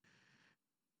candy.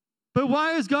 But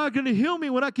why is God going to heal me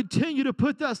when I continue to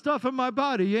put that stuff in my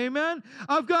body? Amen?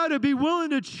 I've got to be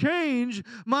willing to change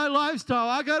my lifestyle.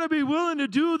 I got to be willing to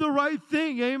do the right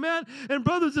thing. Amen? And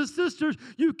brothers and sisters,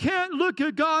 you can't look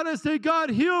at God and say, God,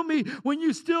 heal me, when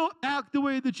you still act the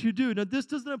way that you do. Now, this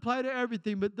doesn't apply to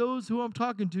everything, but those who I'm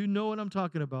talking to know what I'm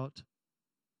talking about.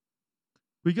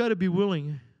 We got to be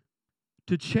willing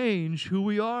to change who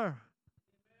we are.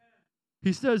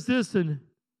 He says this in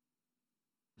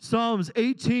Psalms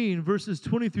 18, verses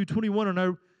 20 through 21, and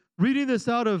I'm reading this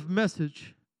out of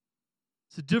Message.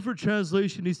 It's a different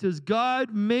translation. He says,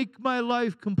 God, make my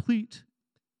life complete.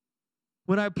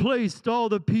 When I placed all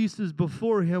the pieces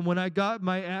before him, when I got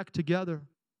my act together,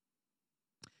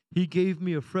 he gave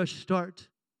me a fresh start.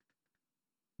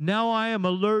 Now I am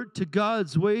alert to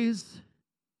God's ways.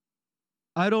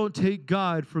 I don't take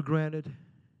God for granted.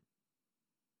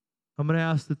 I'm going to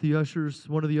ask that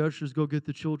one of the ushers go get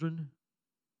the children.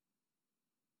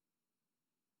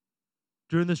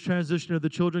 During this transition, if the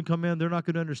children come in, they're not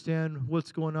going to understand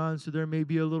what's going on, so there may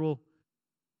be a little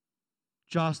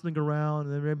jostling around,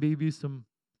 and there may be some,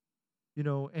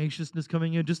 anxiousness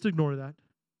coming in. Just ignore that.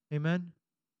 Amen?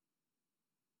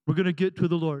 We're going to get to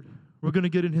the Lord. We're going to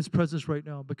get in his presence right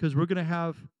now because we're going to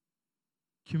have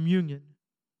communion.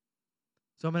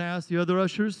 So I'm going to ask the other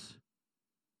ushers,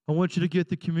 I want you to get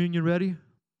the communion ready.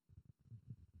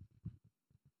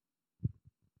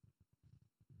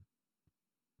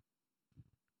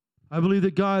 I believe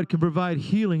that God can provide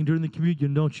healing during the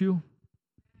communion, don't you?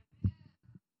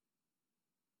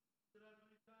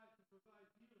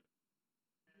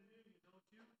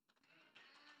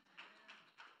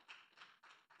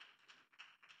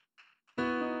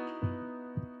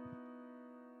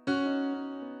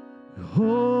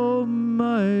 Oh,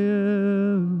 my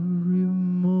every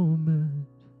moment,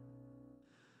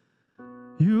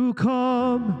 you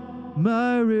calm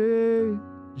my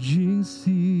raging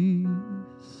seas.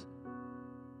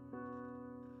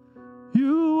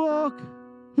 You walk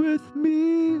with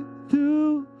me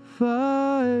through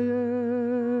fire.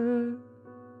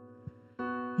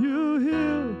 You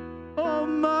heal all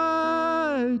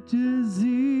my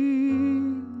disease.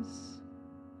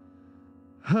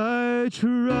 I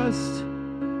trust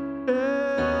in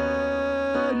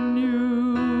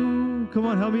you. Come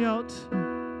on, help me out.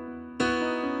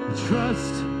 I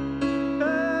trust in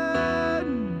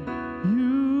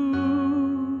you.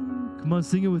 Come on,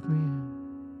 sing it with me.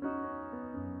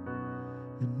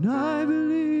 And I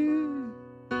believe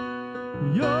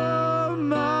you're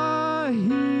my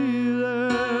healer.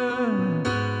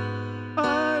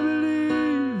 I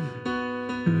believe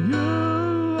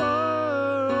you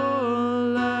are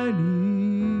all I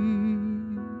need.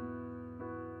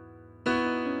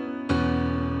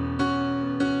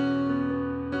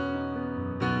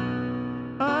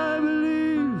 I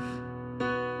believe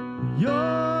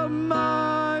you're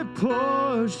my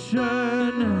portion.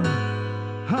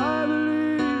 I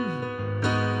believe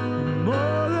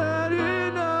more than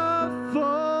enough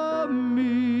for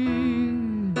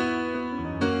me.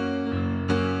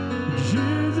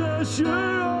 Jesus,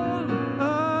 you're all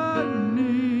I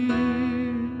need.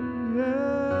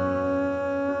 Yeah.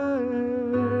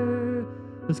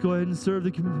 Let's go ahead and serve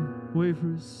the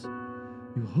wafers.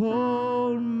 You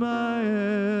hold my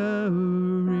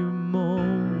every moment.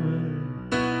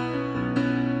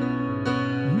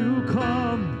 You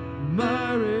calm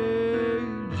my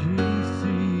raging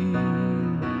sea.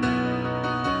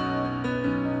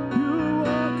 You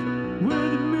walk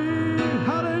with me,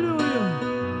 hallelujah,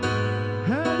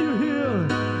 and you heal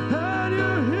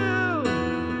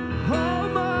all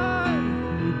my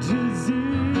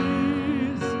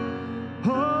disease.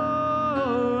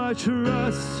 Oh, I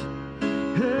trust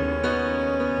in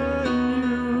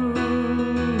you.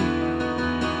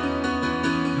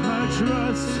 I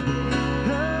trust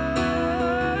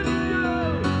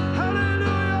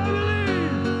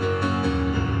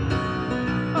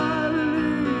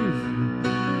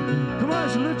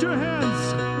lift your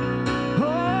hands.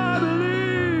 Oh,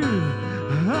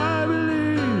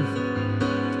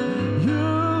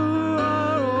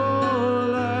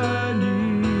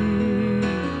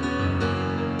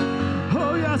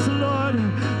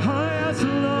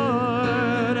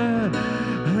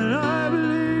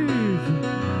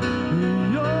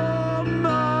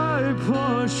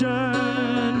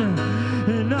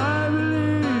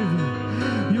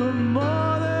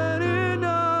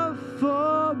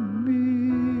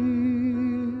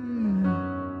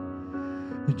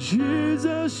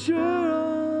 Jesus, you're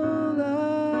all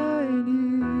I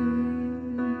need.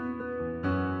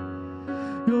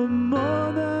 You're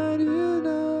more than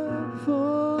enough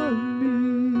for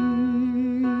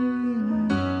me.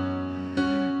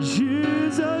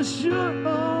 Jesus, you're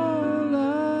all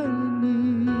I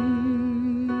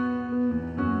need.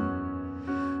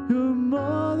 You're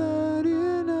more than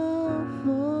enough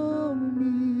for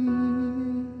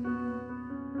me.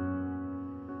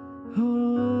 Oh,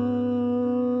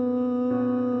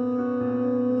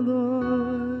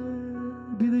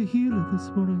 Lord, be the healer this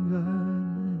morning, God.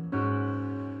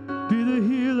 Be the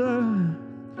healer.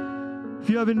 If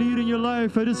you have a need in your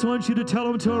life, I just want you to tell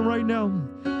him to him right now.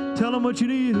 Tell him what you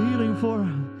need healing for.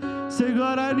 Say,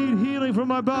 God, I need healing for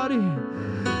my body.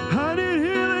 I need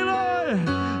healing, Lord.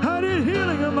 I need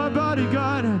healing in my body,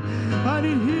 God. I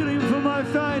need healing for my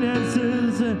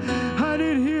finances. I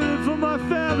need healing for my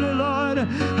family, Lord.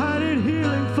 I need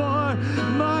healing for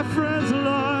my friends,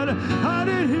 Lord. I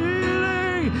need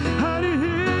healing. I need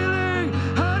healing.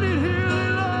 I need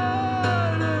healing,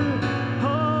 Lord.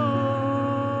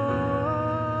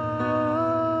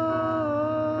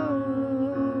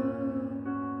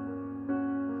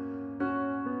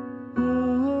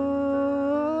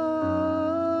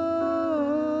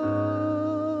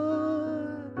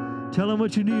 Tell him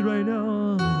what you need right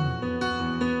now.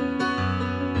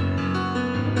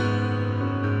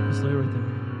 Just lay right there.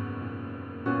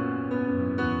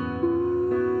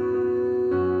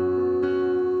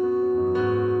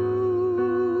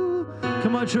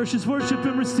 Come on, church, just worship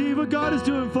and receive what God is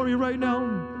doing for you right now.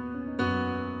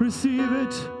 Receive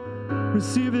it.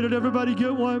 Receive it. Did everybody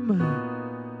get one?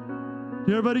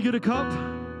 Did everybody get a cup?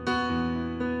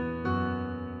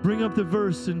 Bring up the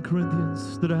verse in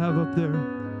Corinthians that I have up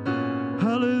there.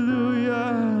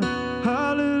 Hallelujah,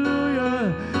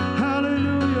 hallelujah,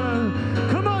 hallelujah.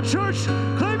 Come on, church,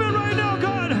 claim it right now,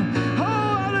 God. Oh,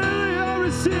 hallelujah, I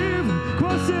receive. Come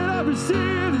on, say it, I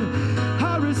receive.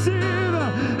 I receive,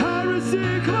 I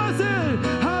receive. Come on, say it.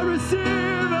 I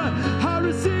receive, I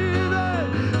receive it,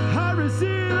 I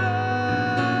receive it.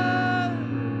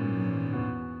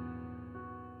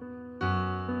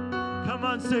 Come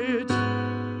on, say it.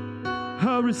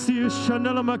 I receive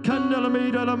Shandala Makandala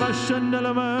Medala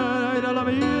Mashandala Maidala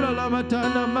Medala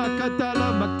Matana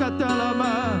Makatala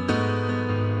Makatalama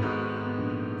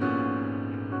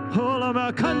Hola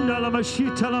Makandala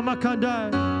Mashitala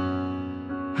Makanda.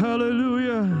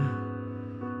 Hallelujah.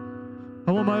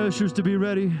 I want my ushers to be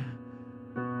ready.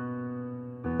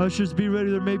 Ushers, be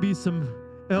ready. There may be some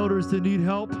elders that need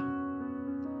help.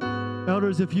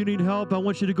 Elders, if you need help, I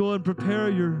want you to go and prepare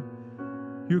your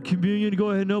communion. Go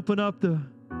ahead and open up the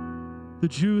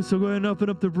juice. So go ahead and open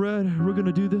up the bread. We're going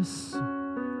to do this.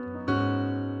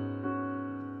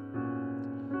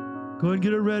 Go and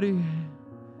get it ready.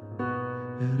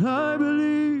 And I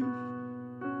believe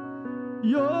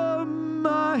you're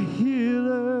my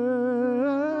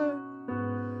healer.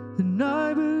 And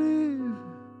I believe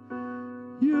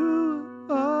you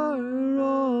are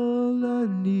all I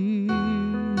need.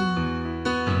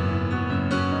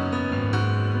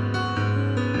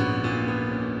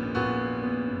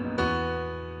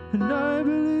 And I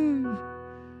believe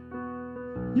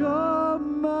you're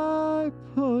my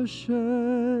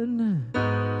portion.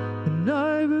 And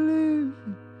I believe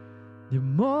you're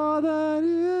more than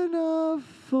enough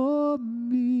for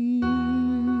me.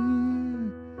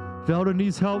 If elder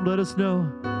needs help, let us know.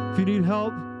 If you need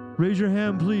help, raise your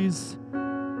hand, please.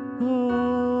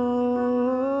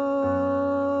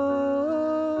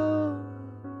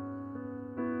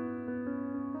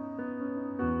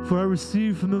 For I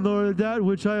received from the Lord that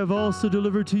which I have also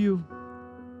delivered to you,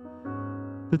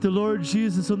 that the Lord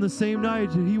Jesus, on the same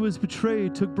night that he was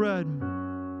betrayed, took bread.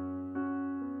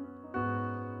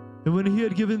 And when he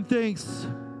had given thanks,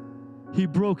 he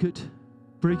broke it.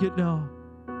 Break it now.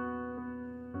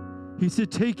 He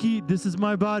said, take, eat, this is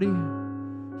my body,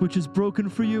 which is broken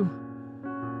for you.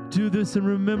 Do this in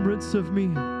remembrance of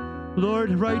me.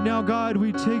 Lord, right now, God,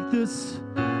 we take this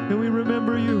and we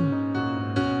remember you.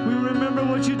 We remember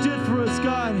what you did for us,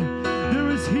 God. There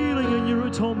is healing in your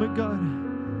atonement, God.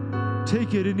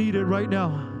 Take it and eat it right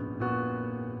now.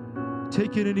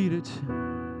 Take it and eat it.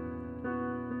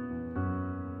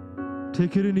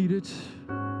 Take it and eat it.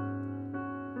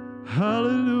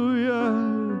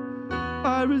 Hallelujah.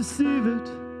 I receive it.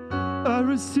 I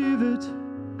receive it.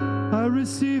 I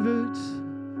receive it.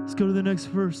 Let's go to the next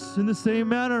verse. In the same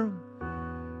manner,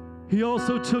 he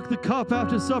also took the cup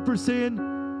after supper, saying,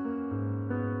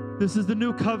 this is the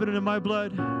new covenant in my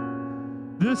blood.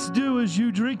 This do as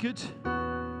you drink it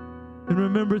in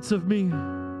remembrance of me.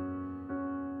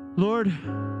 Lord,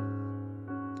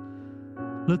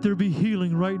 Let there be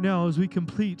healing right now as we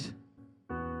complete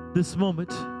this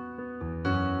moment.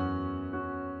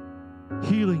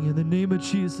 Healing in the name of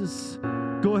Jesus.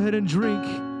 Go ahead and drink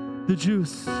the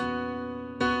juice.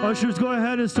 Ushers, go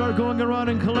ahead and start going around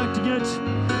and collecting it.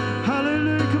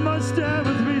 Hallelujah. Come on, stand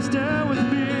with me. Stand with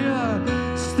me.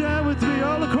 Stand with me.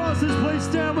 All across this place,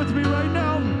 stand with me right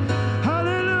now.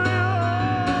 Hallelujah.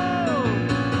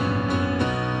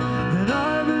 And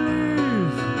I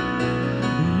believe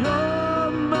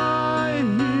you're my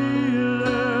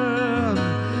healer.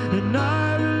 And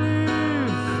I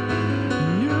believe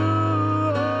you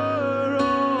are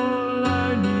all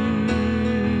I need.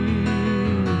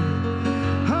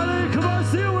 Hallelujah. Come on,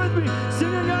 sing it with me.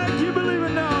 Sing it, God. Keep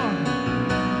believing now.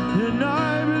 And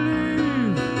I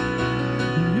believe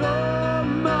you're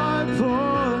my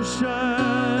portion.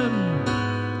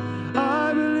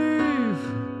 I believe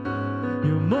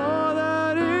you're more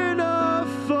than enough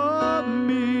for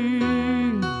me.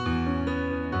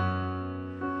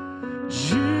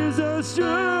 Jesus, you're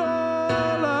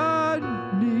all I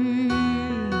need.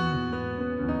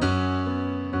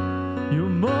 You're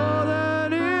more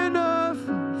than enough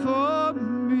for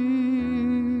me.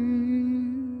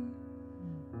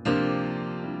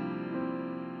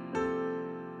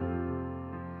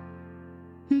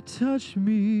 You touch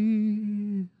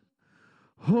me.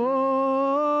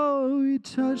 Oh, you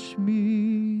touch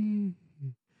me.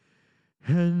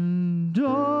 And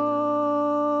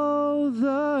all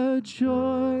the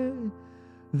joy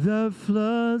that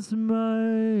floods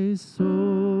my soul.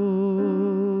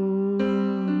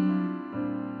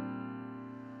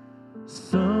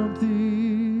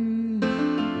 Something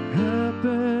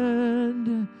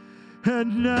happened,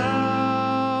 and now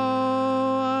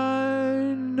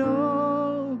I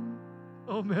know.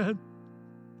 Oh man.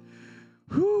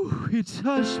 Whew, he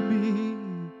touched me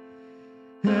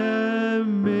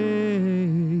and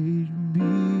made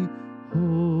me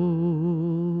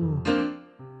whole.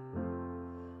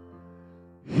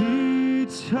 He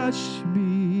touched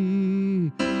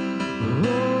me.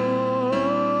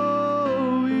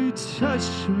 Oh, he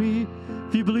touched me.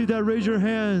 If you believe that, raise your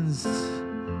hands.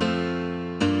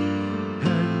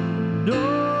 And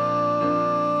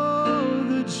oh,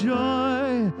 the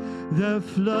joy that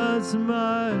floods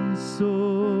my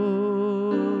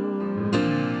soul.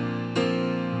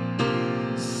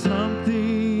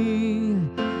 Something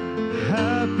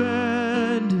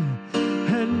happened,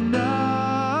 and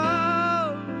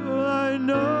now I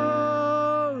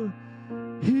know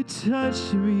he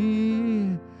touched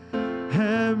me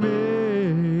and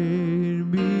made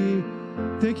me.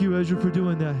 Thank you, Ezra, for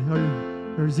doing that.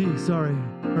 Or Z, sorry,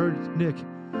 or Nick.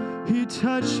 He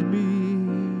touched me.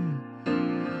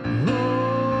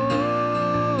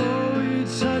 Oh, he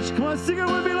touched. Come on, sing it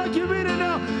with me like you mean it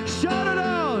now. Shout it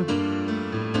out.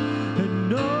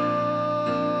 And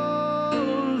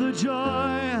oh, the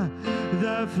joy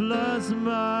that floods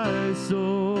my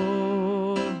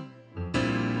soul.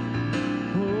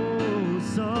 Oh,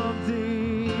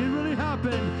 something, it really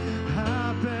happened.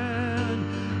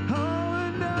 Oh,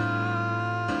 and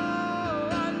now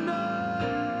I know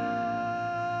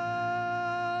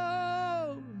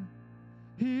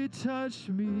he touched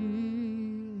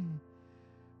me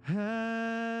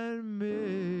and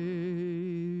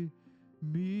made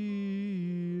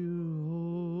me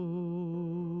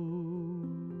whole.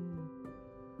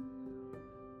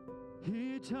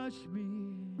 He touched me.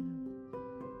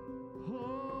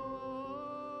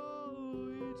 Oh,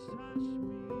 he touched me.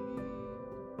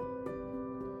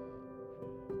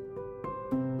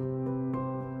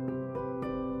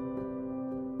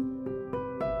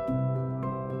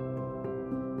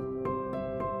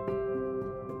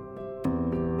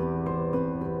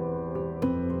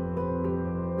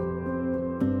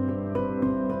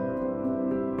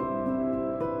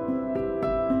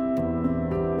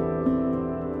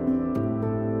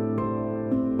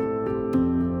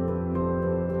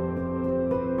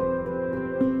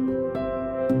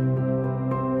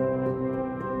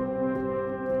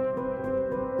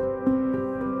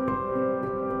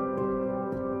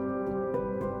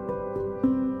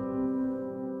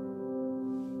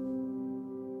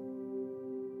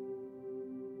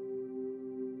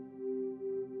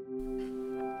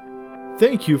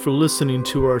 Thank you for listening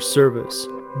to our service.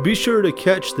 Be sure to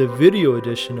catch the video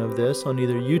edition of this on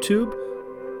either YouTube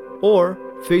or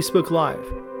Facebook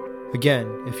Live.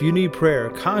 Again, if you need prayer,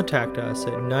 contact us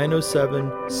at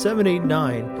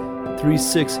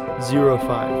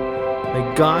 907-789-3605.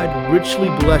 May God richly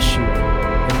bless you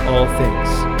in all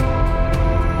things.